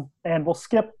one, and we'll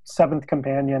skip Seventh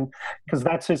Companion because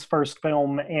that's his first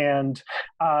film, and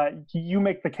you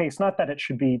make the case not that it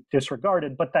should be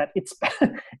disregarded, but that it's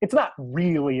not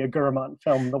really a German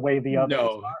film the way the others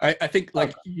are. I think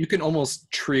like you can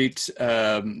almost treat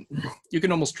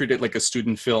it like a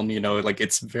student film. You know, like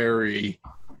it's very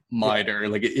minor.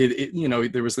 Like it you know,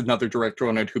 there was another director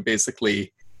on it who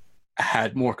basically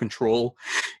had more control,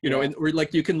 you know, and or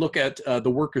like you can look at the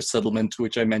Workers' Settlement,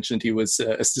 which I mentioned he was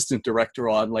assistant director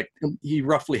on. Like he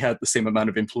roughly had the same amount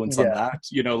of influence on that,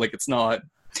 you know. Like it's not,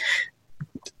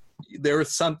 there are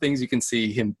some things you can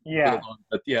see him build on,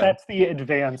 but that's the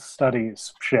advanced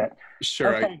studies shit.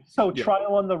 Sure. Okay, so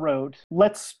Trial on the Road,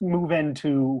 let's move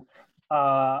into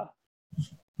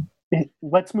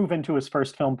his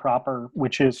first film proper,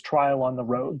 which is Trial on the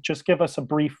Road. Just give us a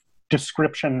brief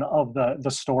description of the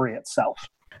story itself.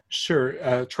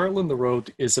 Sure. Trial on the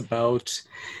Road is about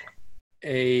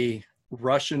a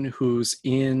Russian who's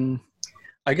in,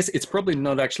 I guess it's probably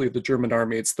not actually the German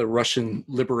army, it's the Russian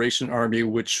Liberation Army,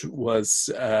 which was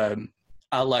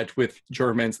allied with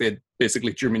Germans. They had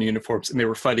basically German uniforms, and they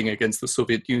were fighting against the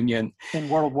Soviet Union in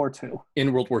World War II.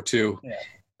 In World War II.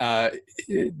 Yeah.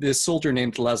 This soldier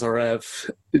named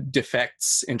Lazarev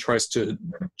defects and tries to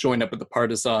join up with the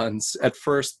partisans. At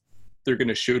first, they're going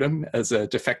to shoot him as a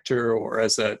defector or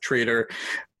as a traitor.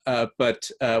 But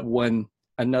when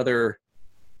another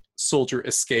soldier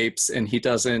escapes and he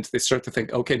doesn't, they start to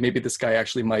think, okay, maybe this guy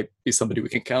actually might be somebody we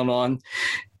can count on.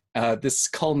 This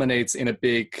culminates in a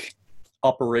big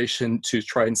operation to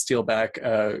try and steal back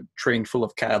a train full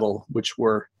of cattle, which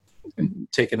were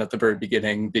taken at the very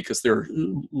beginning because they're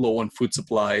low on food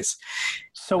supplies.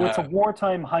 So it's a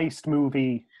wartime heist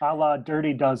movie a la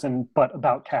Dirty Dozen, but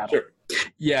about cattle. Sure.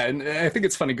 Yeah, and I think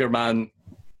it's funny, German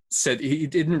said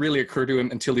it didn't really occur to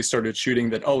him until he started shooting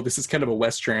that, oh, this is kind of a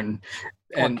Western.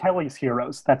 And Kelly's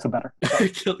Heroes, that's a better.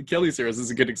 Kelly's Heroes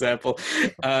is a good example.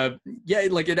 Yeah,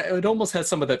 like it almost has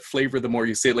some of that flavor the more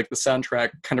you see it. Like the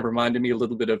soundtrack kind of reminded me a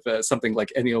little bit of something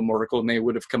like Ennio Morricone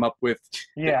would have come up with.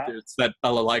 Yeah. It's that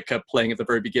balalaika playing at the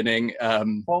very beginning.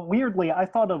 Well, weirdly, I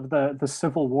thought of the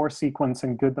Civil War sequence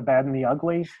in Good, the Bad, and the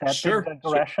Ugly. That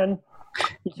digression.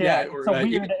 Yeah, or, it's a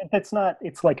weird. It's not.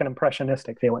 It's like an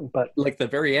impressionistic feeling, but like the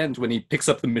very end when he picks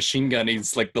up the machine gun,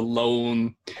 he's like the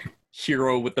lone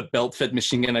hero with the belt-fed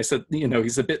machine gun. I said,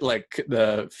 he's a bit like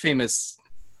the famous,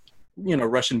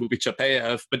 Russian movie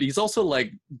Chapayev, but he's also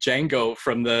like Django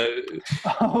from the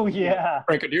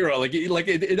Franco Nero. Like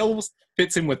it almost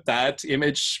fits in with that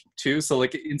image too. So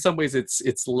like in some ways,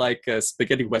 it's like a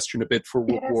spaghetti western a bit for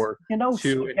World War II.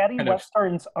 Spaghetti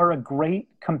westerns are a great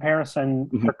comparison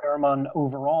for German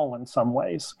overall in some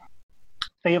ways.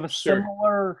 They have a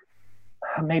similar,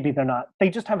 maybe they're not. They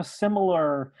just have a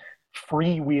similar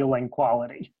freewheeling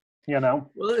quality. Well,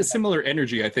 a similar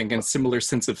energy, I think, and similar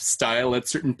sense of style at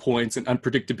certain points and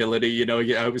unpredictability.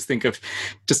 I always think of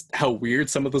just how weird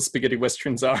some of those spaghetti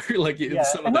westerns are. Some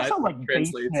of that also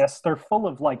baseness. They're full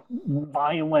of like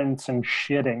violence and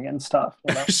shitting and stuff.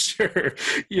 Sure,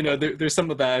 there's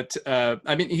some of that.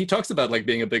 I mean, he talks about like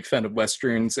being a big fan of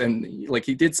westerns, and like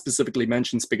he did specifically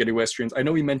mention spaghetti westerns. I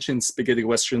know he mentioned spaghetti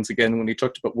westerns again when he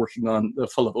talked about working on The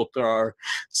Fall of Otrar.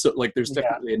 So like, there's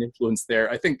definitely an influence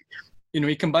there. I think.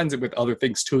 He combines it with other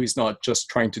things too. He's not just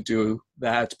trying to do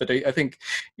that. But I think,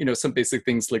 some basic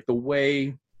things like the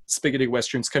way spaghetti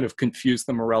westerns kind of confuse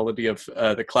the morality of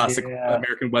the classic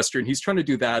American Western. He's trying to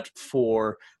do that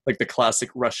for like the classic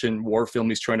Russian war film.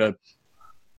 He's trying to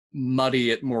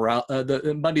muddy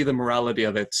the morality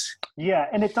of it. Yeah,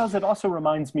 and it also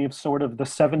reminds me of sort of the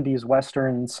 70s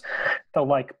Westerns, the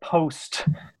like post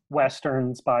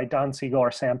Westerns by Don Siegel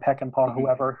or Sam Peckinpah,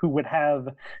 whoever, who would have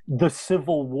the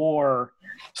Civil War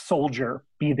soldier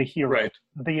be the hero, right?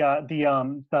 The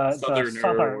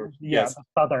Southerner, the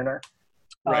Southerner,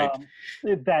 right?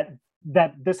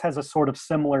 That this has a sort of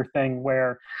similar thing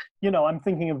where, I'm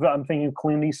thinking of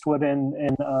Clint Eastwood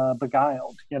in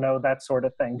Beguiled, that sort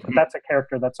of thing. But that's a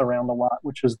character that's around a lot,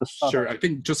 which is the Southerner. Sure, I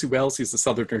think Josie Wells is the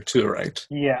Southerner too, right?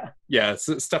 Yeah,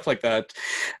 stuff like that.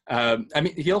 I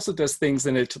mean, he also does things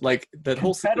in it like that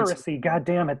whole Confederacy. God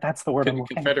damn it, that's the word I'm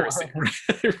looking Confederacy.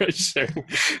 for. Right, sure.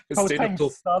 I stayed up till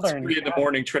 3 in the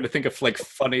morning trying to think of like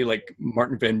funny like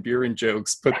Martin Van Buren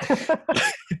jokes, but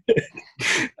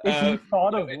if you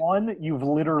thought of one, you've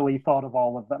literally thought of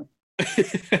all of them.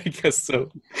 I guess so.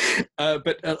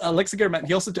 But Aleksei German,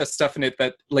 he also does stuff in it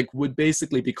that like would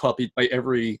basically be copied by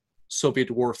every Soviet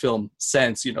war film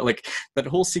since, like that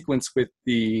whole sequence with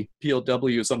the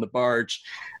POWs on the barge.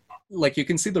 Like you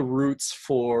can see the roots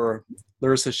for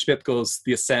Larissa Shpetko's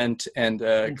The Ascent and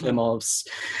Klimov's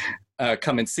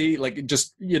Come and See, like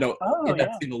just,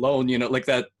 that scene alone, like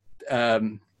that,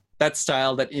 that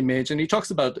style, that image. And he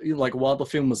talks about like while the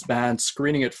film was banned,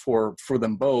 screening it for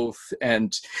them both.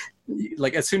 And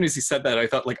like, as soon as he said that, I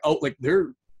thought like, oh, like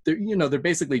they're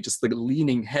basically just like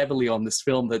leaning heavily on this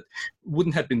film that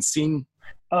wouldn't have been seen.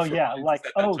 Oh yeah. Like,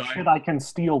 oh shit, I can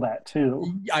steal that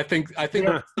too. I think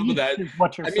some of that,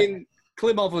 mean,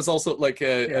 Klimov was also like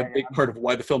a big part of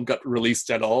why the film got released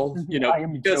at all, I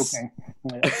am joking.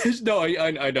 Yeah. No,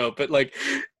 I know, but like,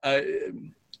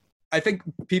 I think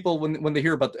people, when they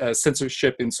hear about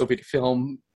censorship in Soviet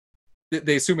film,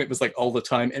 they assume it was like all the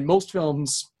time. And most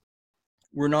films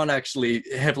were not actually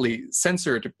heavily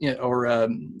censored or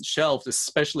shelved,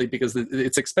 especially because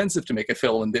it's expensive to make a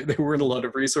film and there weren't a lot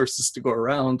of resources to go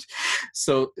around.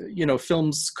 So,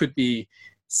 films could be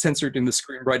censored in the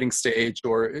screenwriting stage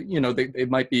or, they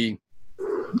might be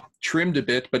trimmed a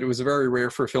bit, but it was very rare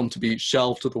for a film to be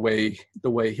shelved the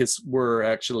way his were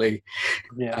actually.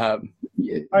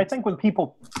 I think when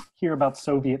people hear about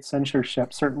Soviet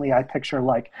censorship, certainly I picture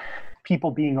like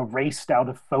people being erased out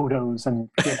of photos and,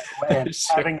 and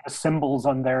Sure. having the symbols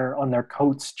on their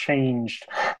coats changed,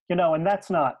 and that's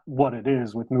not what it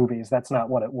is with movies. That's not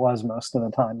what it was most of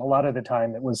the time. A lot of the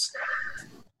time it was,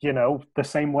 the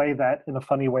same way that, in a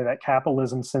funny way, that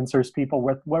capitalism censors people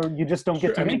where you just don't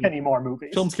get to make any more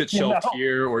movies. Films get shelved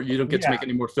here, or you don't get to make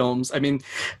any more films. I mean,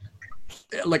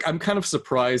 like, I'm kind of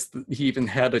surprised that he even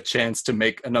had a chance to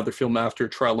make another film after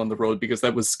Trial on the Road, because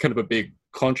that was kind of a big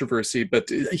controversy, but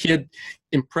he had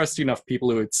impressed enough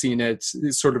people who had seen it,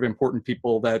 sort of important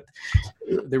people, that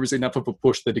there was enough of a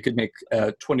push that he could make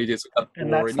 20 Days Without War.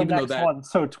 And that's the next one.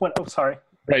 So, sorry.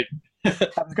 Right.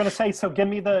 I was going to say, so give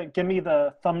me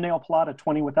the thumbnail plot of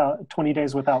 20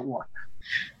 Days Without War.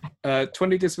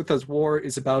 20 Days Without War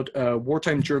is about a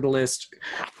wartime journalist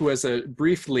who has a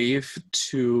brief leave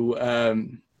to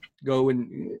go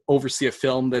and oversee a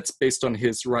film that's based on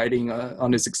his writing,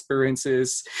 on his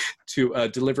experiences, to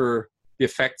deliver the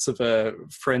effects of a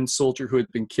friend soldier who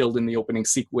had been killed in the opening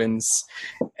sequence,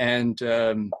 and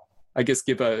I guess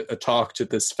give a talk to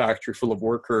this factory full of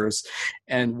workers.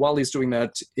 And while he's doing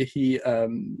that, he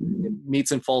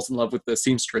meets and falls in love with the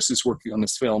seamstress who's working on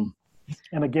this film.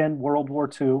 And again, World War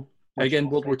II. Again,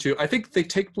 World War II. I think they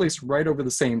take place right over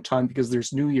the same time, because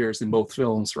there's New Year's in both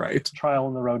films, right? Trial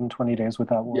on the Road and 20 Days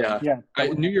Without War. Yeah.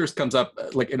 New Year's comes up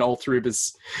like in all three of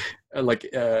his,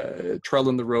 Trial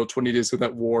on the Road, 20 Days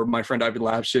Without War, My Friend Ivan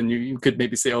Lapshin. You could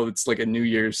maybe say, it's like a New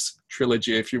Year's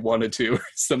trilogy if you wanted to, or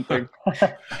something.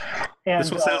 And,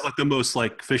 this one sounds like the most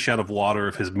like fish out of water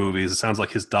of his movies. It sounds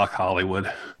like his Doc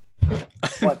Hollywood.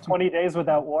 What, 20 Days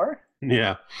Without War?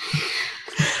 Yeah.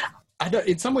 I know,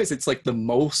 in some ways it's like the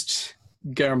most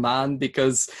German,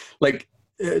 because like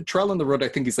Trial on the Road, I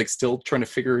think he's like still trying to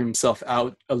figure himself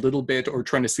out a little bit, or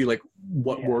trying to see like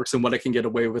what works and what I can get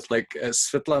away with. Like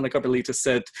Svetlana Kapelita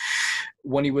said,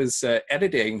 when he was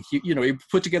editing, he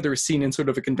put together a scene in sort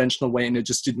of a conventional way, and it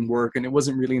just didn't work. And it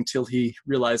wasn't really until he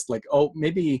realized, like,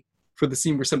 maybe for the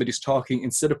scene where somebody's talking,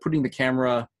 instead of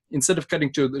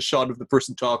cutting to the shot of the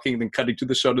person talking, then cutting to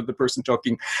the shot of the person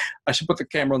talking, I should put the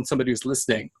camera on somebody who's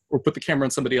listening, or put the camera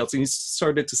on somebody else. And he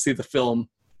started to see the film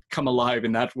come alive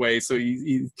in that way. So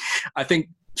he I think,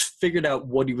 figured out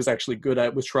what he was actually good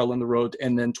at with Trial on the Road,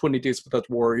 and then 20 Days Without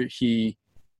War, he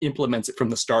implements it from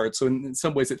the start. So in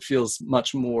some ways it feels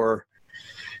much more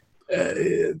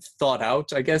thought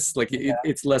out, I guess. Like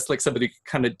it's less like somebody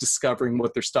kind of discovering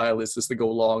what their style is as they go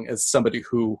along, as somebody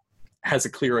who has a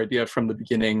clear idea from the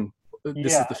beginning.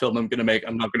 This is the film I'm going to make.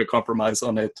 I'm not going to compromise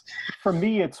on it. For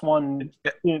me, it's one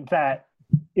that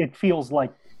it feels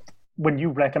like, when you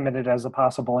recommend it as a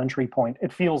possible entry point,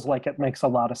 it feels like it makes a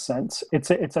lot of sense.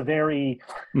 It's a very,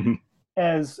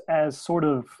 as sort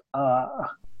of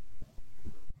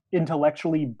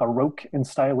intellectually Baroque and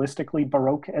stylistically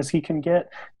Baroque as he can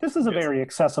get. This is a very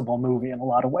accessible movie in a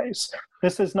lot of ways.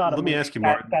 This is not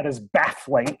that is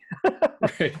baffling.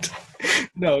 Right.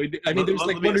 No, I mean, there's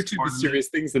like one or two serious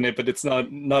things in it, but it's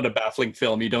not a baffling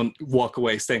film. You don't walk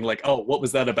away saying like, oh, what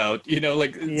was that about?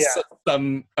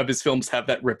 Some of his films have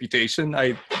that reputation.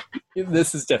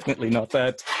 This is definitely not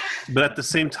that. But at the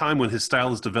same time, when his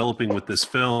style is developing with this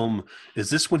film, is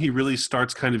this when he really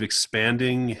starts kind of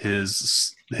expanding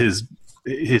his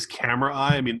camera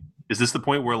eye? I mean, is this the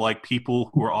point where like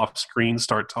people who are off screen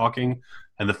start talking,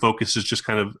 and the focus just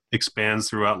kind of expands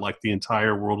throughout like the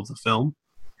entire world of the film?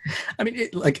 I mean,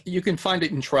 you can find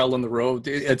it in Trial on the Road.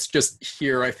 It's just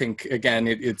here, I think, again,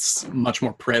 it's much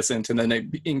more present, and then it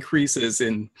increases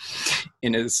in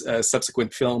his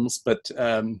subsequent films. But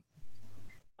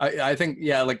I think,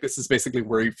 like this is basically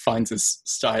where he finds his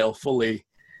style fully.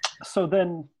 So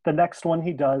then the next one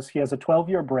he does, he has a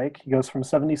 12-year break. He goes from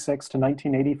 76 to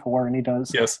 1984, and he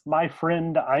does My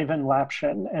Friend Ivan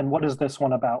Lapshin. And what is this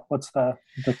one about? What's the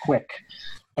quick?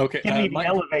 Okay. Give me the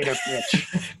elevator pitch.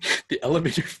 The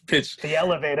elevator pitch. The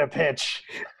elevator pitch.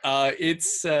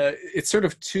 It's sort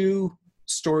of two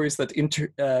stories that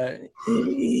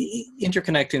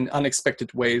interconnect in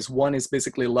unexpected ways. One is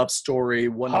basically a love story.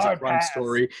 One is a crime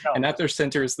story. No. And at their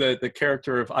center is the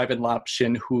character of Ivan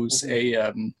Lapshin, who's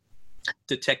a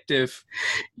detective,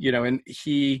 and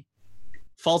he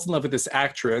falls in love with this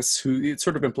actress who, it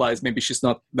sort of implies maybe she's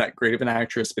not that great of an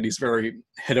actress, but he's very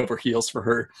head over heels for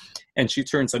her, and she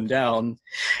turns him down,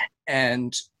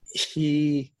 and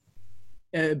he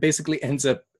basically ends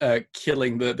up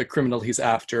killing the criminal he's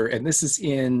after. And this is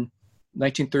in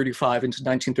 1935 into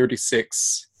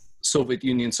 1936 Soviet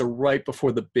Union, so right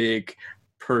before the big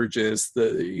purges,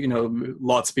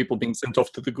 lots of people being sent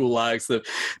off to the gulags, the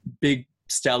big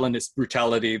Stalinist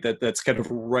brutality that's kind of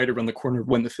right around the corner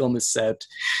when the film is set.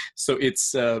 So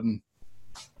it's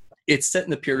it's set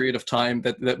in a period of time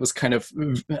that was kind of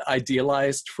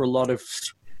idealized for a lot of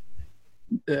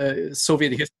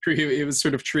Soviet history. It was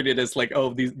sort of treated as like,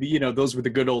 oh, those were the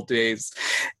good old days.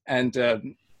 And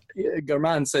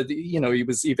German said, he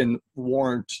was even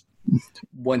warned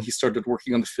when he started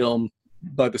working on the film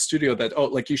by the studio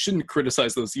that, you shouldn't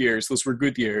criticize those years. Those were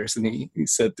good years. And he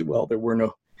said, well, there were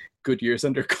no good years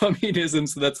under communism.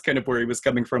 So that's kind of where he was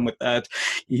coming from with that.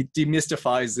 He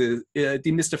demystifies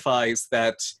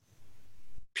that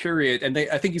period. And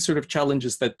I think he sort of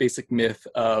challenges that basic myth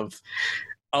of,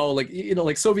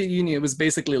 Soviet Union was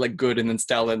basically like good, and then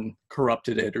Stalin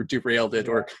corrupted it or derailed it,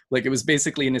 or like it was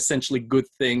basically an essentially good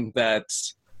thing that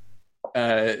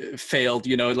failed.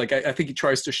 I think he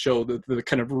tries to show the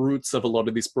kind of roots of a lot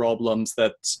of these problems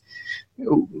that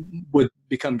would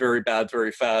become very bad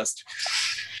very fast.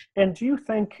 And do you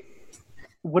think,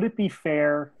 would it be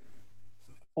fair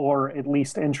or at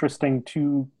least interesting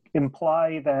to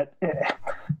imply that,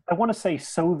 I want to say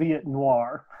Soviet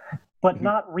noir, but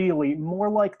not really, more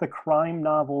like the crime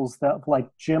novels that like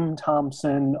Jim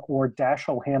Thompson or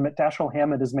Dashiell Hammett. Dashiell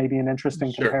Hammett is maybe an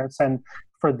interesting comparison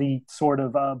for the sort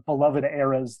of beloved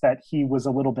eras that he was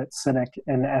a little bit cynic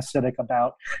and acidic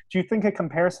about. Do you think a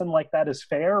comparison like that is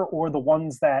fair, or the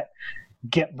ones that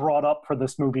get brought up for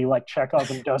this movie like Chekhov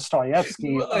and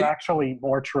Dostoevsky are actually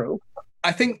more true?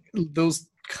 I think those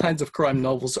kinds of crime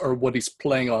novels are what he's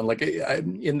playing on. Like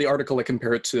in the article, I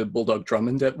compare it to Bulldog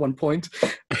Drummond at one point,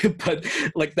 but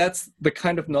like that's the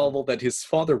kind of novel that his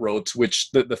father wrote, which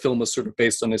the film was sort of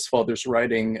based on his father's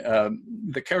writing.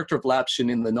 The character of Lapshin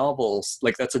in the novels,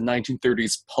 like that's a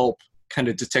 1930s pulp kind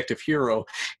of detective hero.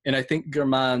 And I think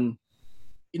German,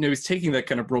 he's taking that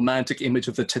kind of romantic image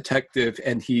of the detective,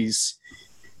 and he's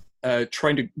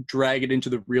trying to drag it into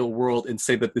the real world and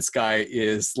say that this guy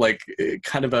is like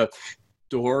kind of a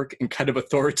dork and kind of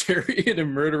authoritarian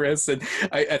and murderous. And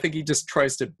I think he just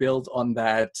tries to build on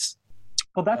that.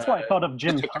 Well, that's why I thought of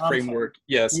Jim Thompson. Framework.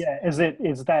 Yes. Yeah. Is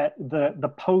that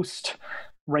the post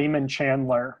Raymond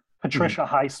Chandler, Patricia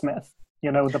Highsmith,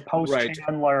 the post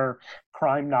Chandler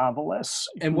crime novelists.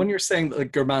 And when you're saying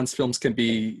that German's films can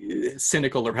be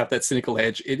cynical or have that cynical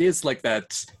edge, it is like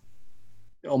that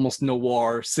almost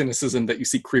noir cynicism that you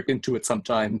see creep into it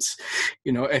sometimes.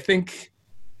 I think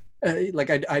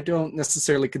I don't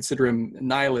necessarily consider him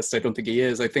nihilist. I don't think he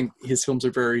is. I think his films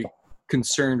are very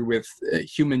concerned with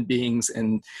human beings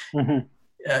and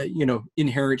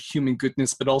inherent human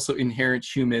goodness, but also inherent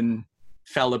human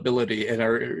fallibility and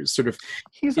our sort of.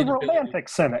 He's a romantic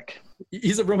cynic.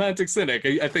 He's a romantic cynic.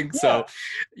 I think so.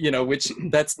 Which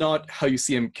that's not how you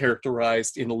see him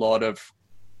characterized in a lot of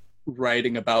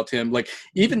writing about him. Like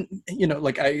even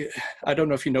I don't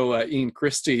know if Ian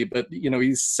Christie, but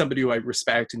he's somebody who I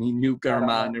respect, and he knew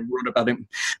German and wrote about him.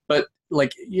 But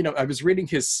I was reading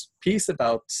his piece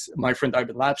about my friend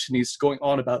Ivan Lapshin, and he's going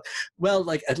on about,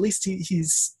 at least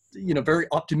he's very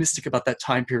optimistic about that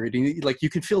time period. And, you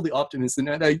can feel the optimism,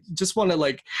 and I just want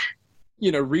to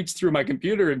reach through my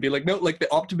computer and be like, no,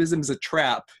 the optimism is a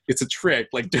trap. It's a trick.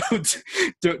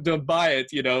 Don't buy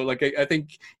it. I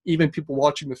think even people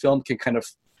watching the film can kind of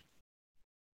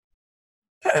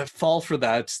fall for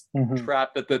that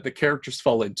trap that the characters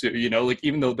fall into,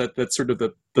 even though that's sort of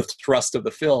the thrust of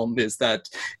the film is that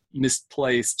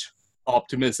misplaced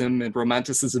optimism and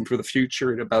romanticism for the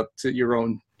future and about your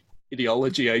own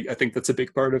ideology. I think that's a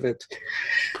big part of it.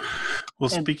 Well,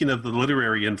 speaking of the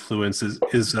literary influences,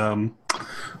 is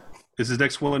his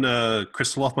next one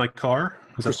Crystal Off My Car?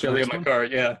 Crystal Off My Car,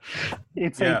 yeah.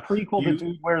 It's a prequel to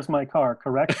Dude, Where's My Car,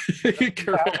 correct?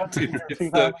 Correct.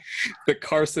 It's the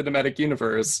car cinematic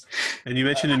universe. And you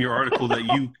mentioned in your article that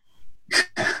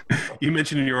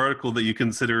you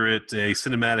consider it a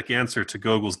cinematic answer to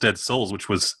Gogol's Dead Souls, which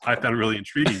I found really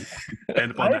intriguing.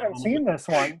 And I haven't seen this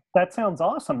one. That sounds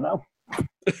awesome, though.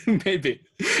 Maybe.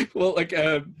 Well,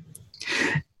 I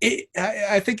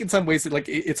think in some ways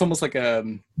it's almost like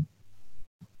an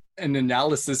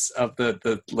analysis of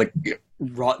the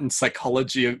rotten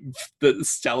psychology of the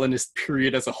Stalinist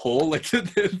period as a whole.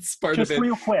 It's part Just of it.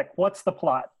 Real quick, what's the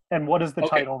plot and what does the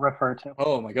title refer to?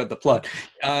 Oh my God, the plot.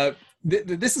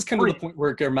 This is kind of the point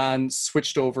where German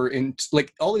switched over into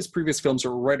all his previous films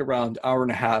are right around hour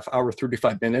and a half, hour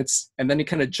 35 minutes, and then he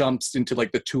kind of jumps into the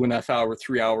 2.5 hour,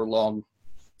 3 hour long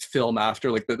film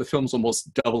after. The film's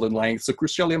almost double in length. So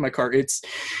Crystal Off My Car, it's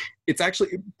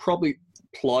actually probably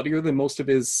plottier than most of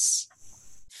his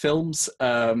films,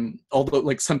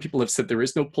 although some people have said there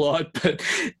is no plot. But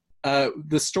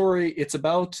the story, it's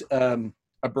about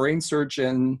a brain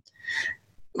surgeon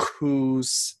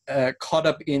who's caught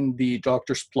up in the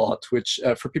doctor's plot, which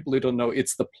for people who don't know,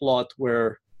 it's the plot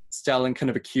where Stalin kind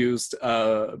of accused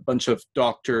a bunch of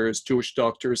doctors, Jewish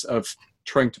doctors, of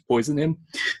trying to poison him.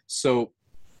 So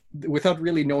without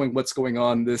really knowing what's going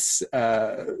on, this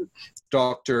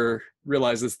doctor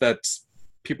realizes that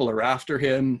people are after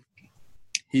him.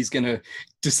 He's going to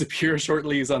disappear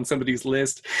shortly. He's on somebody's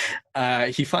list.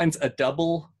 He finds a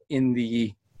double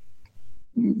in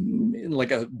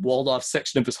like a walled off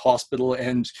section of his hospital.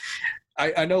 And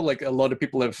I know like a lot of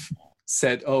people have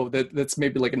said, oh, that's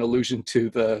maybe like an allusion to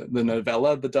the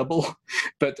novella, The Double.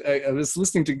 But I was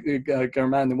listening to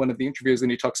German in one of the interviews,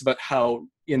 and he talks about how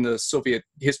in the Soviet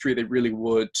history, they really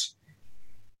would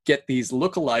get these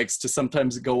lookalikes to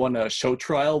sometimes go on a show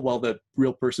trial while the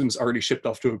real person was already shipped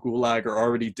off to a gulag or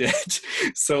already dead.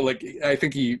 So like, I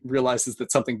think he realizes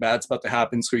that something bad's about to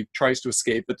happen. So he tries to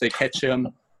escape, but they catch him.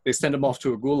 They send him off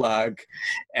to a gulag,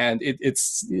 and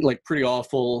it's like pretty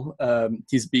awful.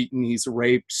 He's beaten, he's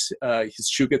raped, his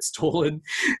shoe gets stolen.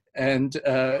 And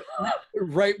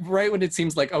right when it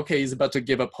seems like, okay, he's about to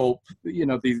give up hope, you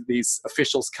know, these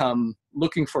officials come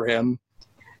looking for him,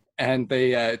 and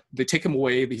they take him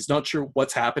away. He's not sure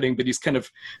what's happening, but he's kind of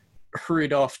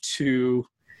hurried off to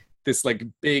this like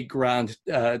big grand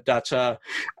dacha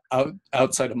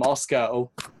outside of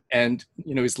Moscow. And,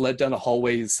 you know, he's led down the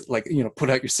hallways, like, you know, put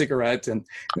out your cigarette. And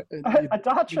a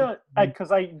dacha, because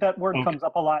that word comes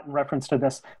up a lot in reference to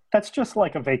this. That's just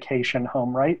like a vacation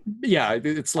home, right? Yeah,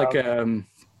 it's like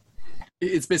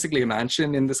it's basically a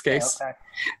mansion in this case. Okay.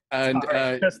 And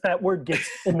just that word gets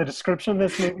in the description of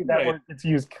this movie. That word gets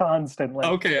used constantly.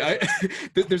 Okay,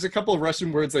 there's a couple of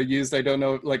Russian words I used. I don't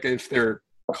know, like if they're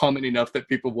common enough that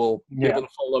people will be able to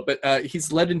follow, but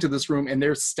he's led into this room, and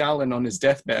there's Stalin on his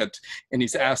deathbed, and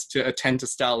he's asked to attend to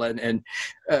Stalin, and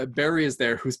Barry is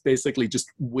there, who's basically just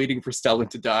waiting for Stalin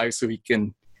to die so he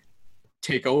can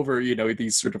take over. You know,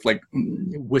 he's sort of like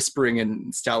whispering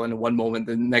in Stalin in one moment,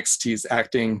 the next he's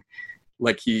acting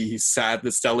like he's sad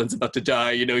that Stalin's about to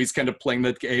die. You know, he's kind of playing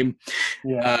that game.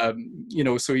 You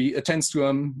know, so he attends to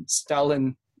him.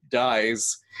 Stalin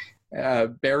dies.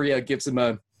 Beria gives him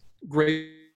a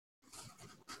great...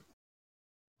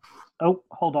 Oh,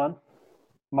 hold on.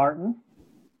 Martin?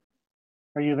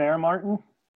 Are you there, Martin?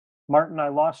 Martin, I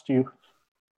lost you.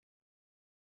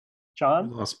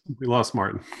 John? We lost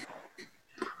Martin.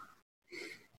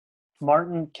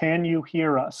 Martin, can you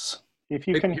hear us? If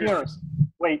you can hear us.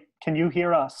 Wait, can you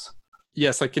hear us?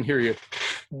 Yes, I can hear you.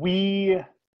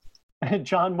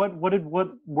 John, what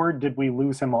word did we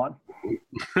lose him on?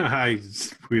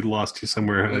 We lost you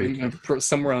somewhere.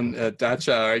 Somewhere on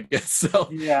Dacha, I guess. So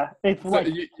yeah, it's like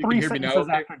you 3 sentences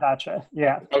after Dacha.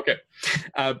 Yeah. Okay,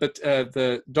 but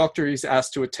the doctor is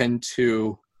asked to attend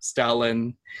to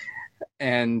Stalin,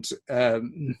 and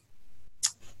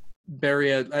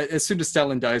Beria, as soon as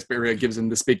Stalin dies, Beria gives him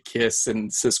this big kiss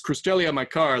and says, "Krustelia, my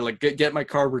car, like get my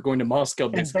car. We're going to Moscow."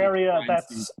 And Beria,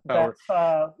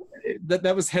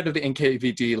 that was head of the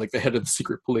NKVD, like the head of the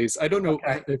secret police. I don't know.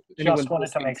 Okay. If just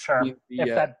wanted to make sure if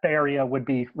that Beria would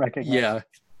be recognized. Yeah.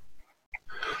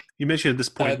 You mentioned at this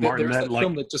point, Martin, there's that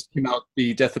film that just came out,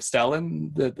 The Death of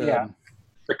Stalin, the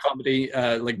comedy.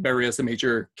 Like Beria is the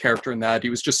major character in that. He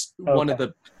was just one of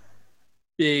the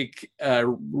big.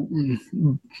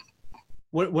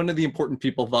 One of the important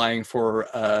people vying for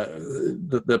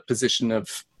the position of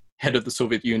head of the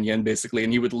Soviet Union, basically,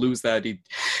 and he would lose that. He'd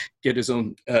get his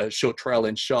own show trial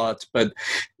and shot. But,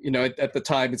 you know, at the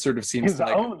time, it sort of seems his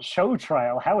own show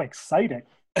trial. How exciting!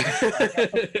 The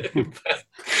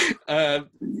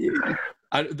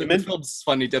film's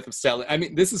funny, Death of Stalin. I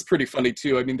mean, this is pretty funny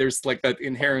too. I mean, there's like that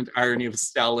inherent irony of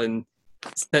Stalin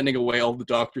sending away all the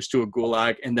doctors to a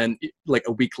gulag, and then like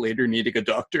a week later needing a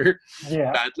doctor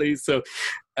badly. So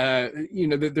you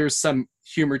know, there's some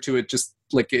humor to it, just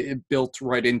like it built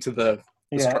right into the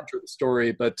structure of the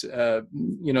story. But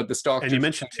you know, this doctor, and you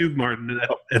mentioned too, Martin,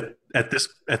 at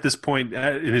this point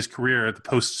in his career, at the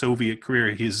post-Soviet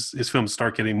career, his films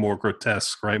start getting more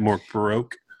grotesque, right, more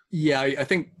baroque. Yeah, I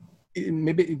think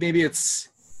maybe it's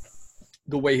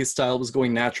the way his style was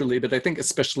going naturally, but I think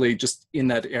especially just in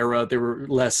that era, there were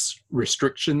less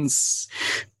restrictions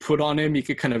put on him. He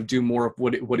could kind of do more of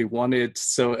what he wanted.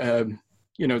 So,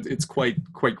 you know, it's quite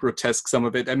grotesque, some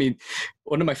of it. I mean,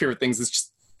 one of my favorite things is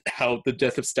just how the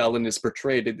death of Stalin is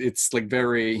portrayed. It's like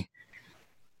very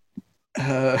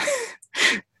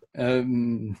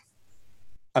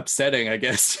upsetting, I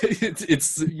guess.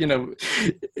 It's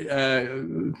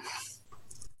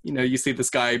you know, you see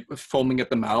this guy foaming at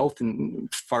the mouth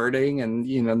and farting, and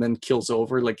you know, and then kills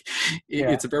over. Like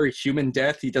it's a very human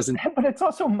death. He doesn't. But it's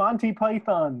also Monty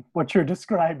Python, what you're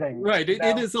describing. Right.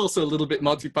 It is also a little bit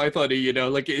Monty Python-y. You know,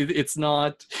 like it's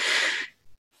not.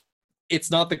 it's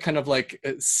not the kind of like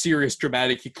serious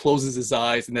dramatic, he closes his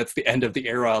eyes and that's the end of the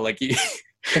era. Like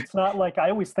it's not like, I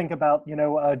always think about,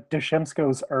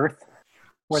 Dashemsko's Earth,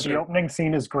 where the opening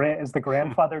scene is the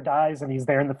grandfather dies and he's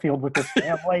there in the field with his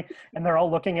family and they're all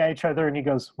looking at each other and he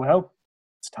goes, well,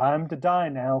 it's time to die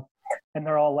now. And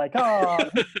they're all like, oh,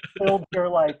 build your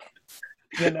like,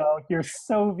 your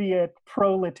Soviet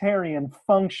proletarian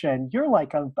function. You're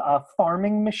like a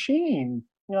farming machine.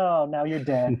 Oh, now you're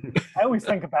dead. I always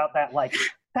think about that. Like,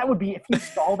 that would be, if you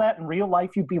saw that in real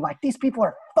life, you'd be like, these people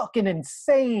are fucking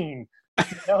insane.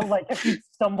 Like if you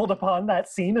stumbled upon that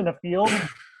scene in a field,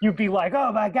 you'd be like,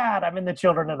 oh my God, I'm in the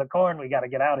Children of the Corn. We got to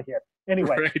get out of here.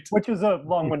 Anyway, which is a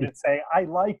long-winded say. I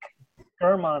like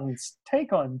German's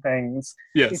take on things.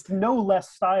 Yes. It's no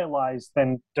less stylized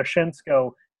than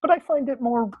Dashemsko, but I find it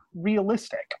more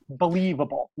realistic,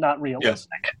 believable, not realistic.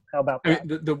 Yes. How about that? I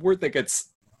mean, the word that gets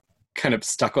kind of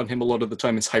stuck on him a lot of the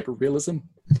time is hyperrealism.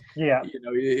 Yeah.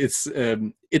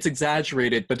 It's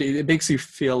exaggerated, but it makes you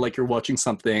feel like you're watching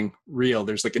something real.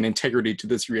 There's like an integrity to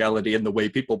this reality and the way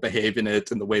people behave in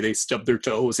it and the way they stub their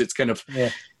toes. It's kind of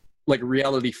like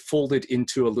reality folded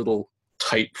into a little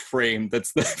tight frame.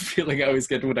 That's the feeling I always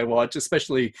get when I watch,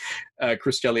 especially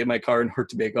Chris Jelly in My Car and Hurt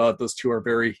to Be a God. Those two are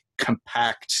very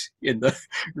compact in the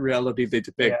reality they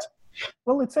depict. Yeah.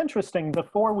 Well, it's interesting. The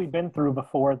four we've been through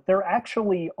before, they're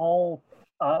actually all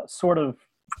sort of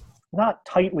not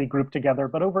tightly grouped together,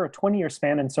 but over a 20-year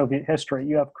span in Soviet history.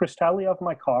 You have Kristallya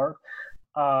My Car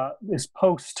is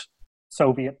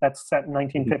post-Soviet. That's set in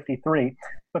 1953.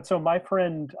 But so My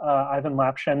Friend Ivan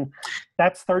Lapshin,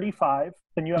 that's 35.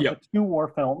 Then you have the two war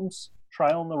films,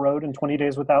 Trial on the Road and 20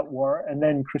 Days Without War. And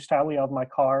then Kristallya My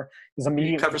Car is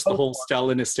immediately It covers the whole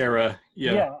Stalinist era.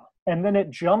 Yeah. And then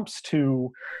it jumps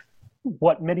to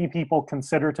what many people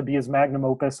consider to be his magnum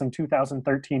opus. In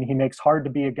 2013, he makes Hard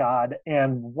to Be a God.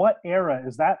 And what era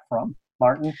is that from,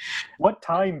 Martin? What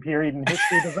time period in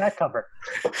history does that cover?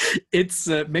 It's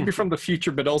maybe from the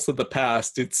future, but also the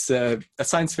past. It's a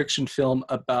science fiction film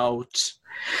about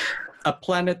a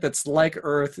planet that's like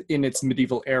Earth in its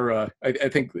medieval era. I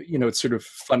think, it's sort of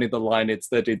funny, the line, it's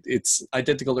that it's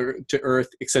identical to Earth,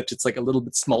 except it's like a little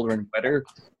bit smaller and wetter.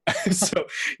 So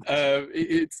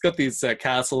it's got these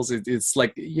castles. It's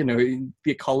like, the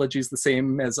ecology is the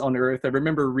same as on Earth. I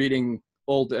remember reading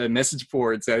old message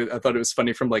boards. I thought it was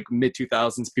funny from like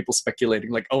mid-2000s, people speculating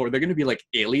like, oh, are there going to be like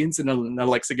aliens in an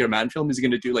Aleksei German film? Is he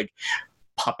going to do like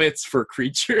puppets for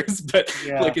creatures? But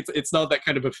like it's not that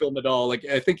kind of a film at all. Like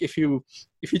I think if you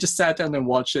just sat down and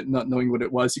watched it not knowing what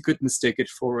it was, you could mistake it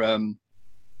for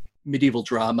medieval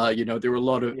drama. There were a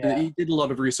lot of he did a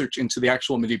lot of research into the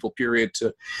actual medieval period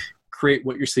to create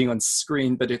what you're seeing on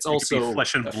screen, but it's also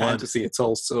flesh and blood fantasy. It's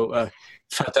also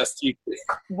fantastic.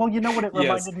 Well, what it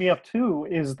reminded me of too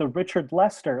is the Richard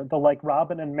Lester, the like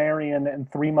Robin and Marion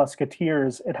and Three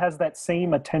Musketeers. It has that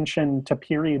same attention to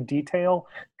period detail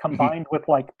combined with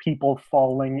like people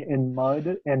falling in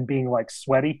mud and being like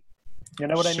sweaty. You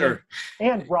know what I mean?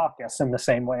 And raucous in the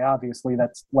same way. Obviously,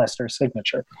 that's Lester's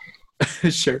signature.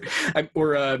 Sure. A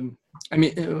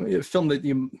film that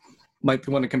you might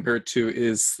want to compare it to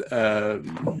is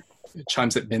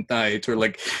Chimes at Midnight, or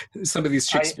like some of these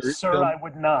Shakespeare films. I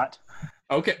would not.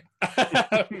 Okay.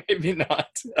 Maybe not.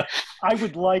 I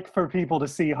would like for people to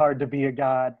see Hard to Be a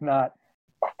God, not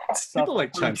people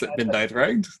like Chimes at Midnight,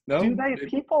 right? No? Do they?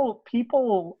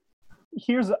 People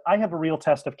I have a real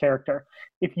test of character.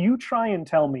 If you try and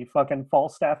tell me fucking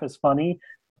Falstaff is funny,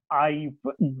 I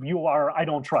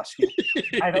don't trust you.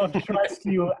 I don't trust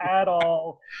you at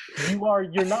all.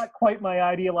 You're not quite my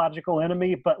ideological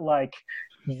enemy, but like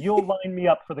you'll line me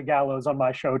up for the gallows on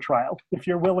my show trial. If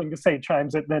you're willing to say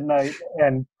Chimes at Midnight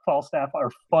and Falstaff are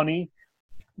funny,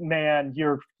 man,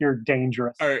 you're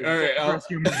dangerous. All right.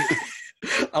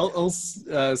 I'll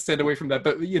stand away from that,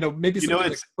 but maybe something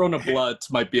like Throne of Blood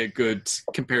might be a good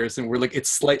comparison, where like it's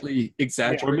slightly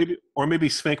exaggerated, or maybe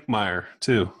Svankmajer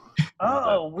too.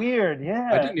 Oh, weird! Yeah,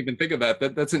 I didn't even think of that.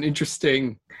 That's an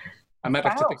interesting. I might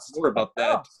have to think more about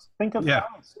that. Think of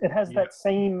Faust. It has that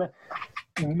same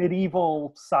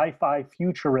medieval sci-fi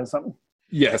futurism.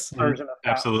 Yes, version of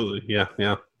Faust. Absolutely.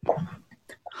 Yeah.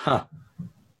 Huh.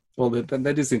 Well,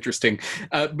 that is interesting.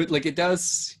 But like it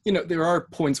does, there are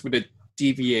points when it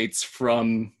deviates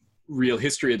from real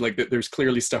history. Like there's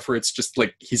clearly stuff where it's just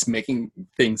like he's making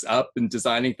things up and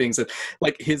designing things, and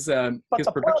like his but his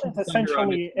the plot is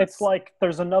essentially it's like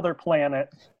there's another planet.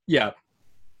 Yeah.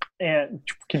 And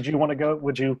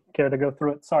would you care to go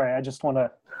through it? Sorry, I just want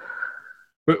to.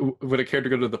 Would I care to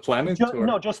go to the planet?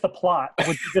 No, just the plot.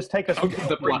 Would you just take us through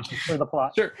the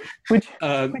plot? Sure. Would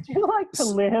you like to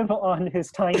live on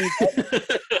his tiny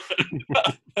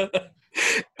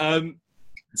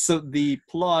So the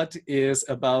plot is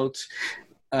about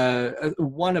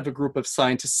one of a group of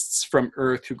scientists from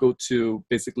Earth who go to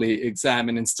basically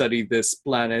examine and study this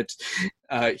planet.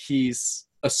 He's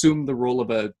assumed the role of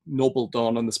a noble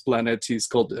Don on this planet. He's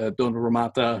called Don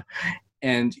Romata,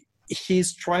 and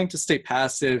he's trying to stay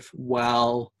passive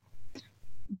while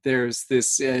there's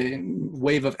this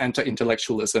wave of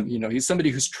anti-intellectualism. He's somebody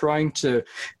who's trying to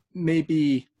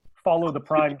maybe follow the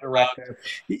prime directive.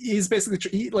 He's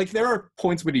basically there are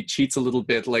points when he cheats a little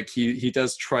bit. Like he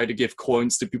does try to give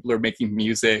coins to people who are making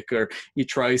music, or he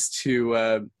tries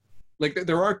to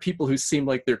there are people who seem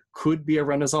like there could be a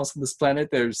renaissance on this planet.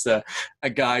 There's a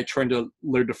guy trying to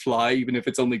learn to fly, even if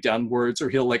it's only downwards, or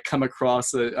he'll come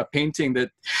across a painting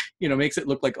that makes it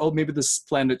look like, oh, maybe this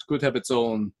planet could have its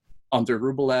own Andrei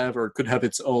Rublev, or could have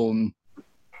its own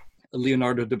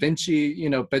Leonardo da Vinci,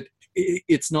 but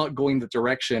it's not going the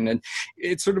direction. And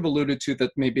it's sort of alluded to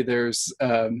that maybe there's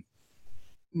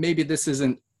maybe this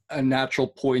isn't a natural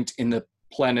point in the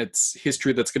planet's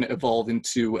history that's going to evolve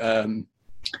into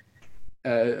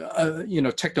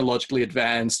technologically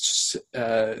advanced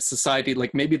society.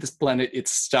 Like maybe this planet,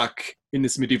 it's stuck in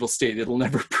this medieval state. It'll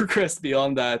never progress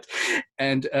beyond that.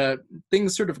 And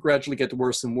things sort of gradually get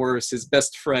worse and worse. His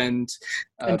best friend,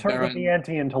 in terms Baron, of the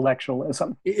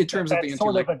anti-intellectualism. In terms of the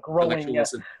sort of a growing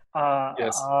yes.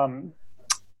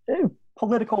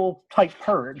 Political type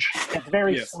purge. It's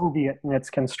very Yes. Soviet in its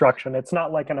construction. It's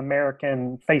not like an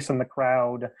American face in the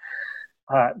crowd.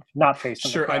 Not face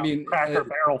in Sure, the crowd. I mean, Cracker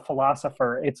Barrel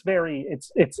philosopher. It's very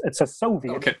it's a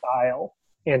Soviet style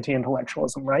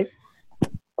anti-intellectualism, right?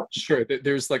 Sure,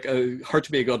 there's like a hard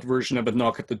to be a god version of a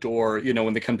knock at the door,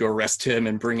 when they come to arrest him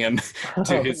and bring him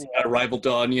to his rival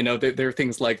Don. There are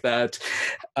things like that.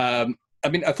 I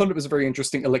thought it was very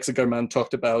interesting. Aleksei German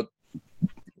talked about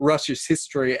Russia's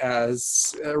history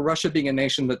as Russia being a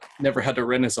nation that never had a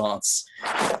renaissance.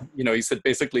 He said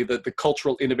basically that the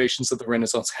cultural innovations of the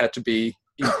Renaissance had to be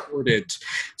imported.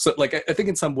 So I think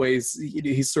in some ways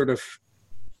he's sort of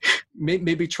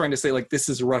maybe trying to say this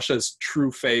is Russia's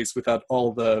true face without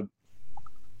the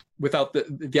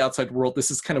outside world.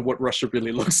 This is kind of what Russia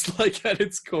really looks like at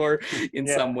its core in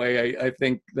some way. I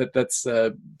think that's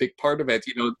a big part of it.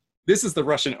 This is the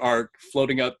Russian ark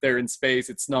floating out there in space.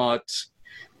 It's not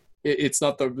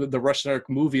the Russian ark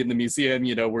movie in the museum,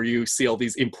 where you see all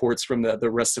these imports from the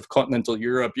rest of continental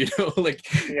Europe,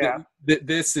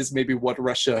 this is maybe what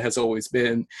Russia has always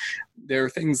been. There are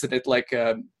things in it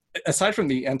aside from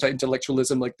the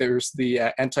anti-intellectualism, there's the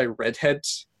anti-redhead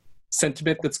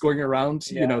sentiment that's going around.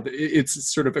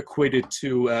 It's sort of equated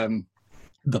to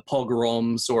the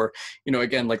pogroms, or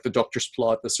again, like the Doctor's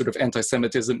Plot, the sort of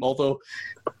anti-Semitism. Although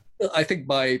I think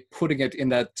by putting it in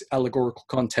that allegorical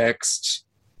context,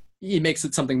 he makes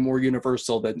it something more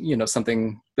universal than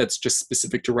something that's just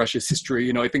specific to Russia's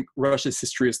history. I think Russia's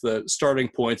history is the starting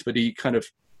point, but he kind of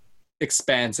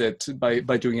expands it by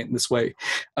doing it in this way.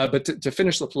 But to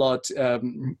finish the plot,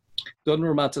 Don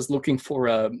Romata is looking for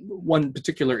one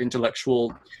particular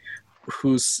intellectual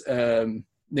who's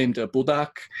named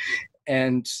Budak,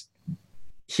 and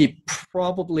he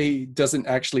probably doesn't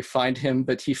actually find him,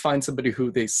 but he finds somebody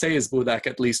who they say is Budak,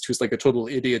 at least, who's like a total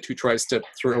idiot who tries to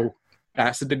throw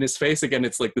acid in his face. Again,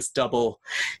 it's like this double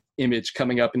image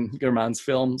coming up in German's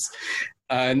films.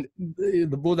 And the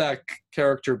Budak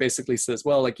character basically says,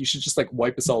 well, you should just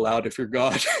wipe us all out if you're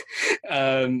God.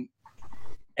 And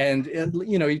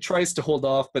he tries to hold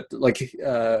off, but Don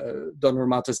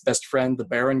Romata's best friend, the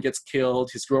Baron, gets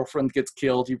killed. His girlfriend gets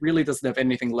killed. He really doesn't have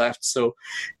anything left. So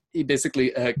he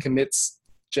basically commits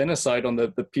genocide on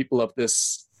the people of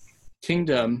this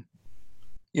kingdom.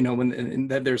 And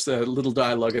then there's a little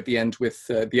dialogue at the end with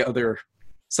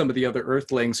some of the other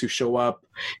Earthlings who show up,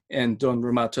 and Don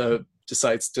Romata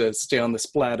decides to stay on this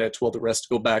planet while the rest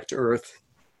go back to Earth.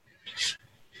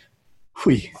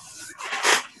 Hui.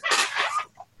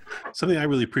 Something I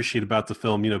really appreciate about the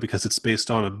film, because it's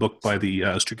based on a book by the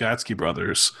Strugatsky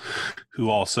brothers, who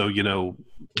also,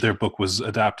 their book was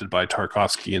adapted by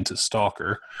Tarkovsky into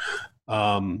Stalker.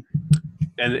 And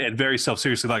very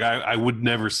self-seriously, I would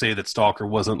never say that Stalker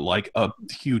wasn't a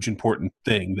huge important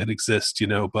thing that exists,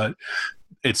 but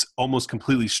it's almost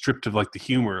completely stripped of the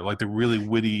humor, the really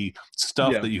witty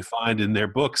stuff that you find in their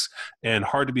books. And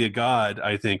Hard to Be a God,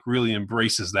 I think, really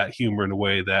embraces that humor in a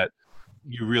way that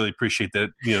you really appreciate that,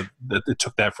 that it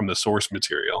took that from the source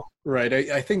material. Right.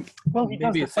 I think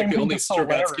maybe it's the only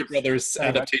Strugatsky brothers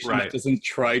adaptation that doesn't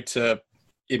try to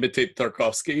imitate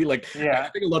Tarkovsky. I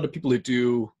think a lot of people who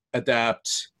do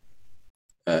adapt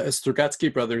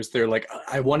Strugatsky brothers, they're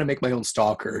I want to make my own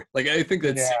Stalker. I think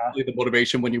that's simply the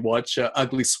motivation when you watch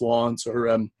Ugly Swans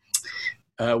or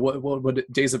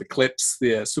what Days of Eclipse,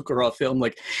 the Sakharov film,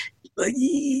 like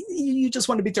you just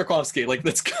want to be Tarkovsky. Like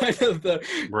that's kind of the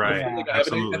right. feeling I have.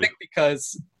 Absolutely. I think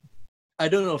because I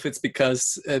don't know if it's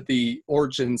because the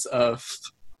origins of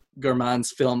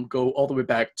German's film go all the way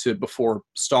back to before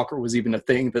Stalker was even a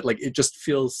thing, that like it just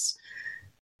feels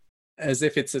as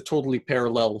if it's a totally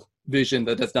parallel vision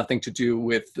that has nothing to do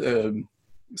with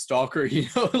Stalker, you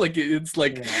know. Like it's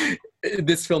like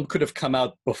this film could have come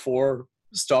out before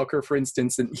Stalker, for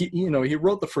instance, and he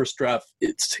wrote the first draft.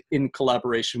 It's in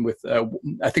collaboration with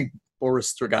I think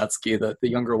Boris Strugatsky, the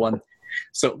younger one.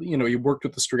 So he worked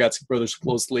with the Strugatsky brothers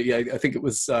closely. I think it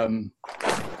was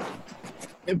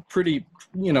pretty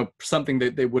something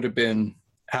that they would have been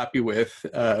happy with.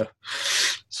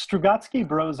 Strugatsky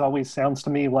bros always sounds to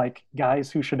me like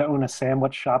guys who should own a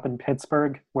sandwich shop in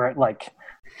Pittsburgh, where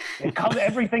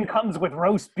everything comes with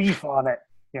roast beef on it.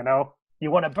 You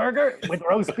want a burger with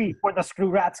roast beef for the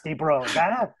Strugatsky bros,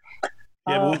 huh?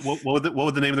 Yeah, what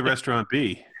would the name of the restaurant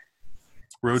be?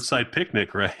 Roadside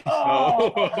Picnic, right?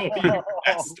 You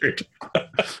bastard.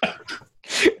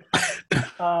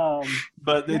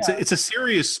 But it's a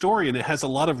serious story, and it has a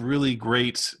lot of really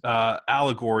great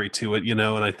allegory to it,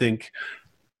 and I think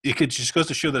it just goes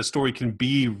to show that a story can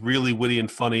be really witty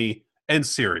and funny and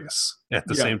serious at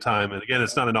the same time. And again,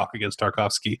 it's not a knock against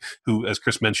Tarkovsky, who, as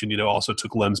Chris mentioned, also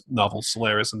took Lem's novel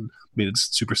Solaris and made it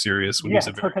super serious. When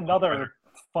took another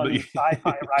funny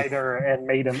sci-fi writer and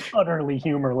made him utterly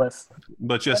humorless.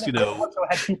 But just also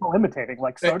had people imitating,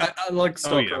 like Sartre. I like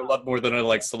Stalker a lot more than I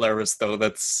like Solaris, though.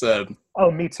 That's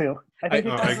me too. I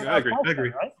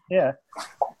agree. Right? Yeah.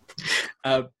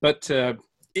 But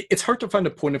it's hard to find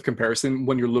a point of comparison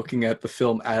when you're looking at the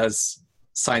film as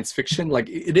science fiction. Like,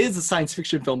 it is a science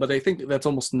fiction film, but I think that's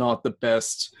almost not the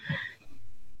best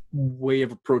way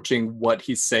of approaching what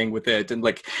he's saying with it. And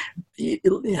like, I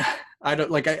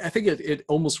think it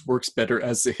almost works better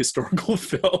as a historical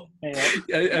film.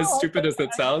 Stupid as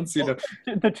that sounds,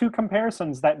 The two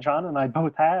comparisons that John and I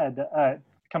both had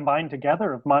combined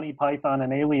together of Monty Python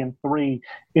and Alien 3,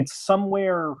 it's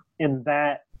somewhere in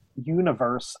that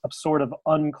universe of sort of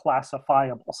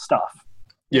unclassifiable stuff.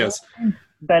 Yes.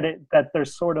 That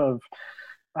there's sort of,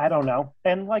 I don't know.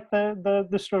 And like the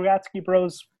Strugatsky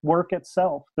bros work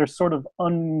itself, there's sort of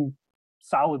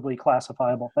unsolidly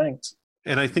classifiable things.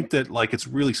 And I think that it's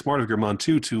really smart of German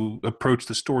too to approach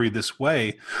the story this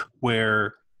way,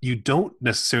 where you don't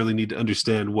necessarily need to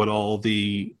understand what all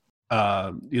the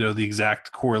the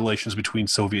exact correlations between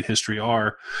Soviet history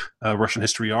Russian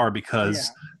history are, because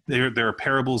there are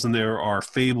parables and there are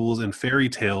fables and fairy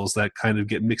tales that kind of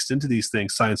get mixed into these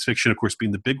things. Science fiction, of course,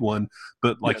 being the big one,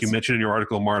 but you mentioned in your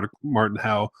article, Martin,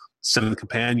 how Seventh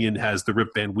Companion has the Rip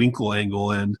Van Winkle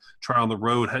angle, and Trial on the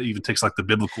Road even takes the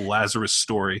biblical Lazarus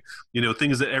story.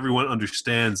 Things that everyone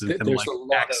understands and can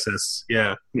access.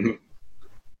 It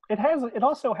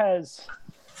also has.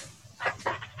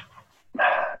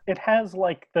 It has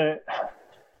the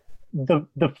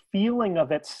feeling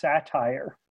of its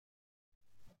satire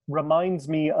reminds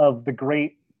me of the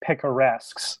great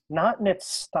picaresques, not in its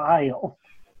style,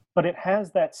 but it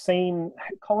has that same,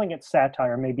 calling it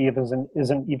satire maybe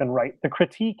isn't even right. The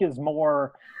critique is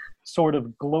more sort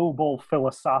of global,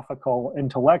 philosophical,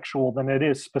 intellectual than it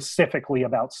is specifically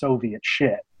about Soviet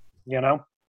shit,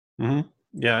 Mm-hmm.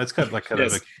 Yeah, it's kind of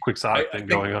a quixotic thing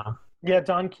going on. Yeah,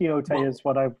 Don Quixote is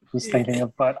what I was thinking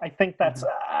of, but I think that's,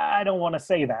 I don't want to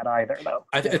say that either, though.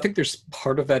 I think there's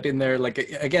part of that in there.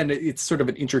 Again, it's sort of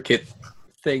an intricate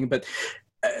thing, but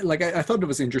I thought it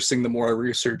was interesting the more I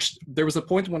researched. There was a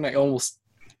point when I almost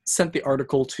sent the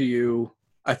article to you.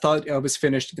 I thought I was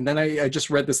finished, and then I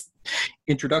just read this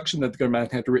introduction that German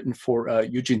had written for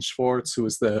Eugene Schwartz, who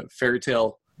was the fairy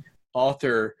tale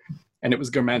author. And it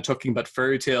was German talking about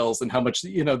fairy tales and how much,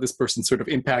 this person sort of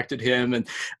impacted him. And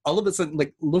all of a sudden,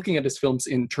 looking at his films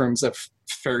in terms of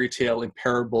fairy tale and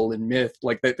parable and myth,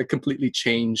 that completely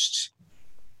changed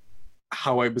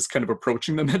how I was kind of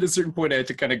approaching them. At a certain point, I had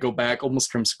to kind of go back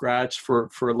almost from scratch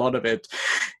for a lot of it.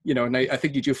 And I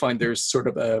think you do find there's sort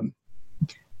of a,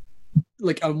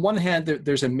 on one hand,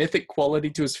 there's a mythic quality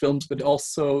to his films, but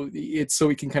also it's so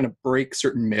he can kind of break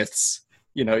certain myths.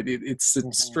 It's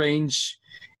a strange...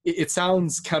 It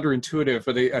sounds counterintuitive,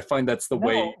 but I find that's the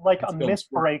way. A myth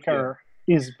breaker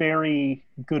is very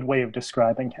good way of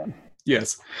describing him.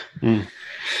 Yes. And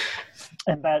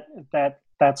that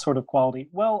sort of quality.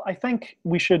 Well, I think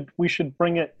we should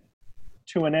bring it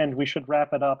to an end. We should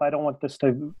wrap it up. I don't want this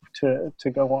to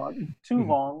go on too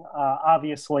long.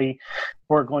 Obviously,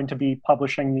 we're going to be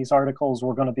publishing these articles.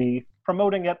 We're going to be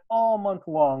promoting it all month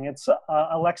long. It's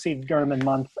Aleksei German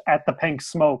month at the Pink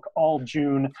Smoke all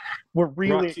June. We're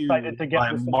really excited to get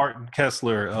by this. Martin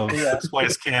Kessler of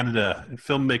Flixwise Canada and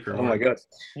filmmaker. Oh my God!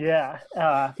 Yeah,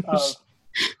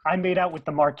 I made out with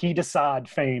the Marquis de Sade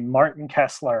fame, Martin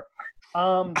Kessler. We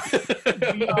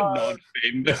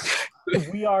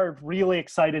are really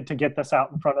excited to get this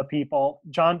out in front of people.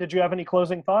 John, did you have any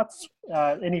closing thoughts?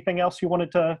 Anything else you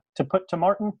wanted to put to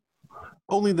Martin?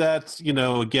 Only that,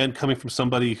 again, coming from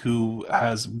somebody who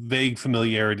has vague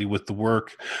familiarity with the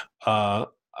work,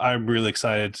 I'm really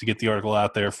excited to get the article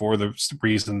out there for the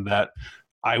reason that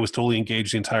I was totally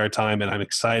engaged the entire time, and I'm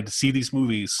excited to see these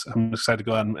movies. I'm excited to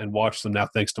go out and watch them now,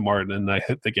 thanks to Martin, and I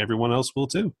think everyone else will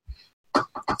too.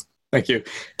 Thank you.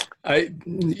 It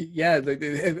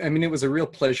was a real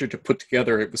pleasure to put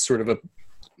together. It was sort of a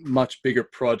much bigger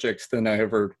project than I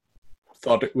ever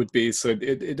thought it would be. So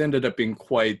it ended up being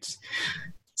quite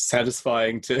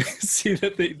satisfying to see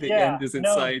that the end is in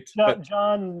sight.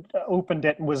 John opened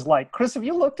it and was like, Chris, have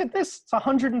you looked at this? It's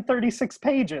 136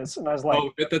 pages. And I was like,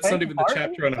 but that's not even the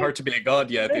chapter on Hard to Be a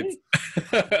God yet. It's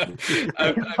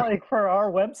like for our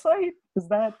website? Is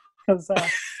that because...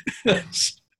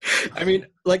 I mean,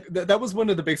 that was one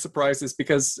of the big surprises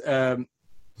because, on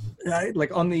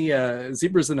the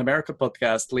Zebras in America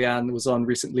podcast, Leanne was on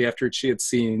recently after she had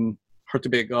seen Hard to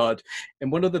Be a God,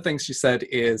 and one of the things she said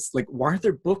is why aren't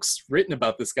there books written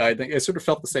about this guy? I sort of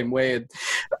felt the same way. And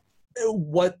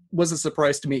what was a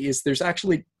surprise to me is there's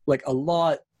actually a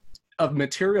lot of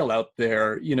material out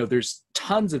there. There's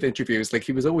tons of interviews.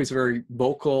 He was always very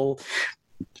vocal.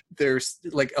 There's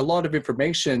a lot of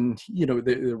information,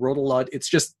 they wrote a lot. It's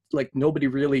just nobody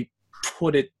really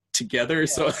put it together. Yeah.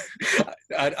 So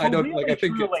I don't really, I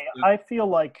think truly, I feel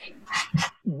like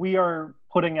we are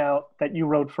putting out that you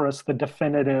wrote for us the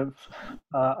definitive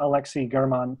Aleksei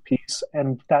German piece,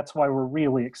 and that's why we're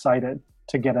really excited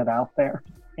to get it out there.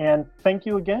 And thank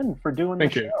you again for doing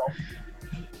the show.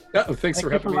 Yeah, thanks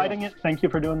for having me. Writing it. Thank you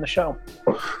for doing the show.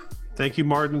 Thank you,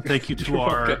 Martin. Thank you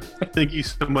to thank you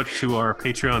so much to our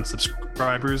Patreon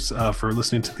subscribers for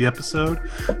listening to the episode.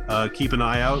 Keep an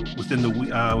eye out. Within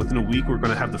a week, we're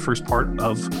going to have the first part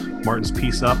of Martin's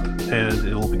piece up, and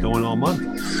it'll be going all month.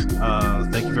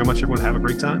 Thank you very much, everyone. Have a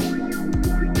great time.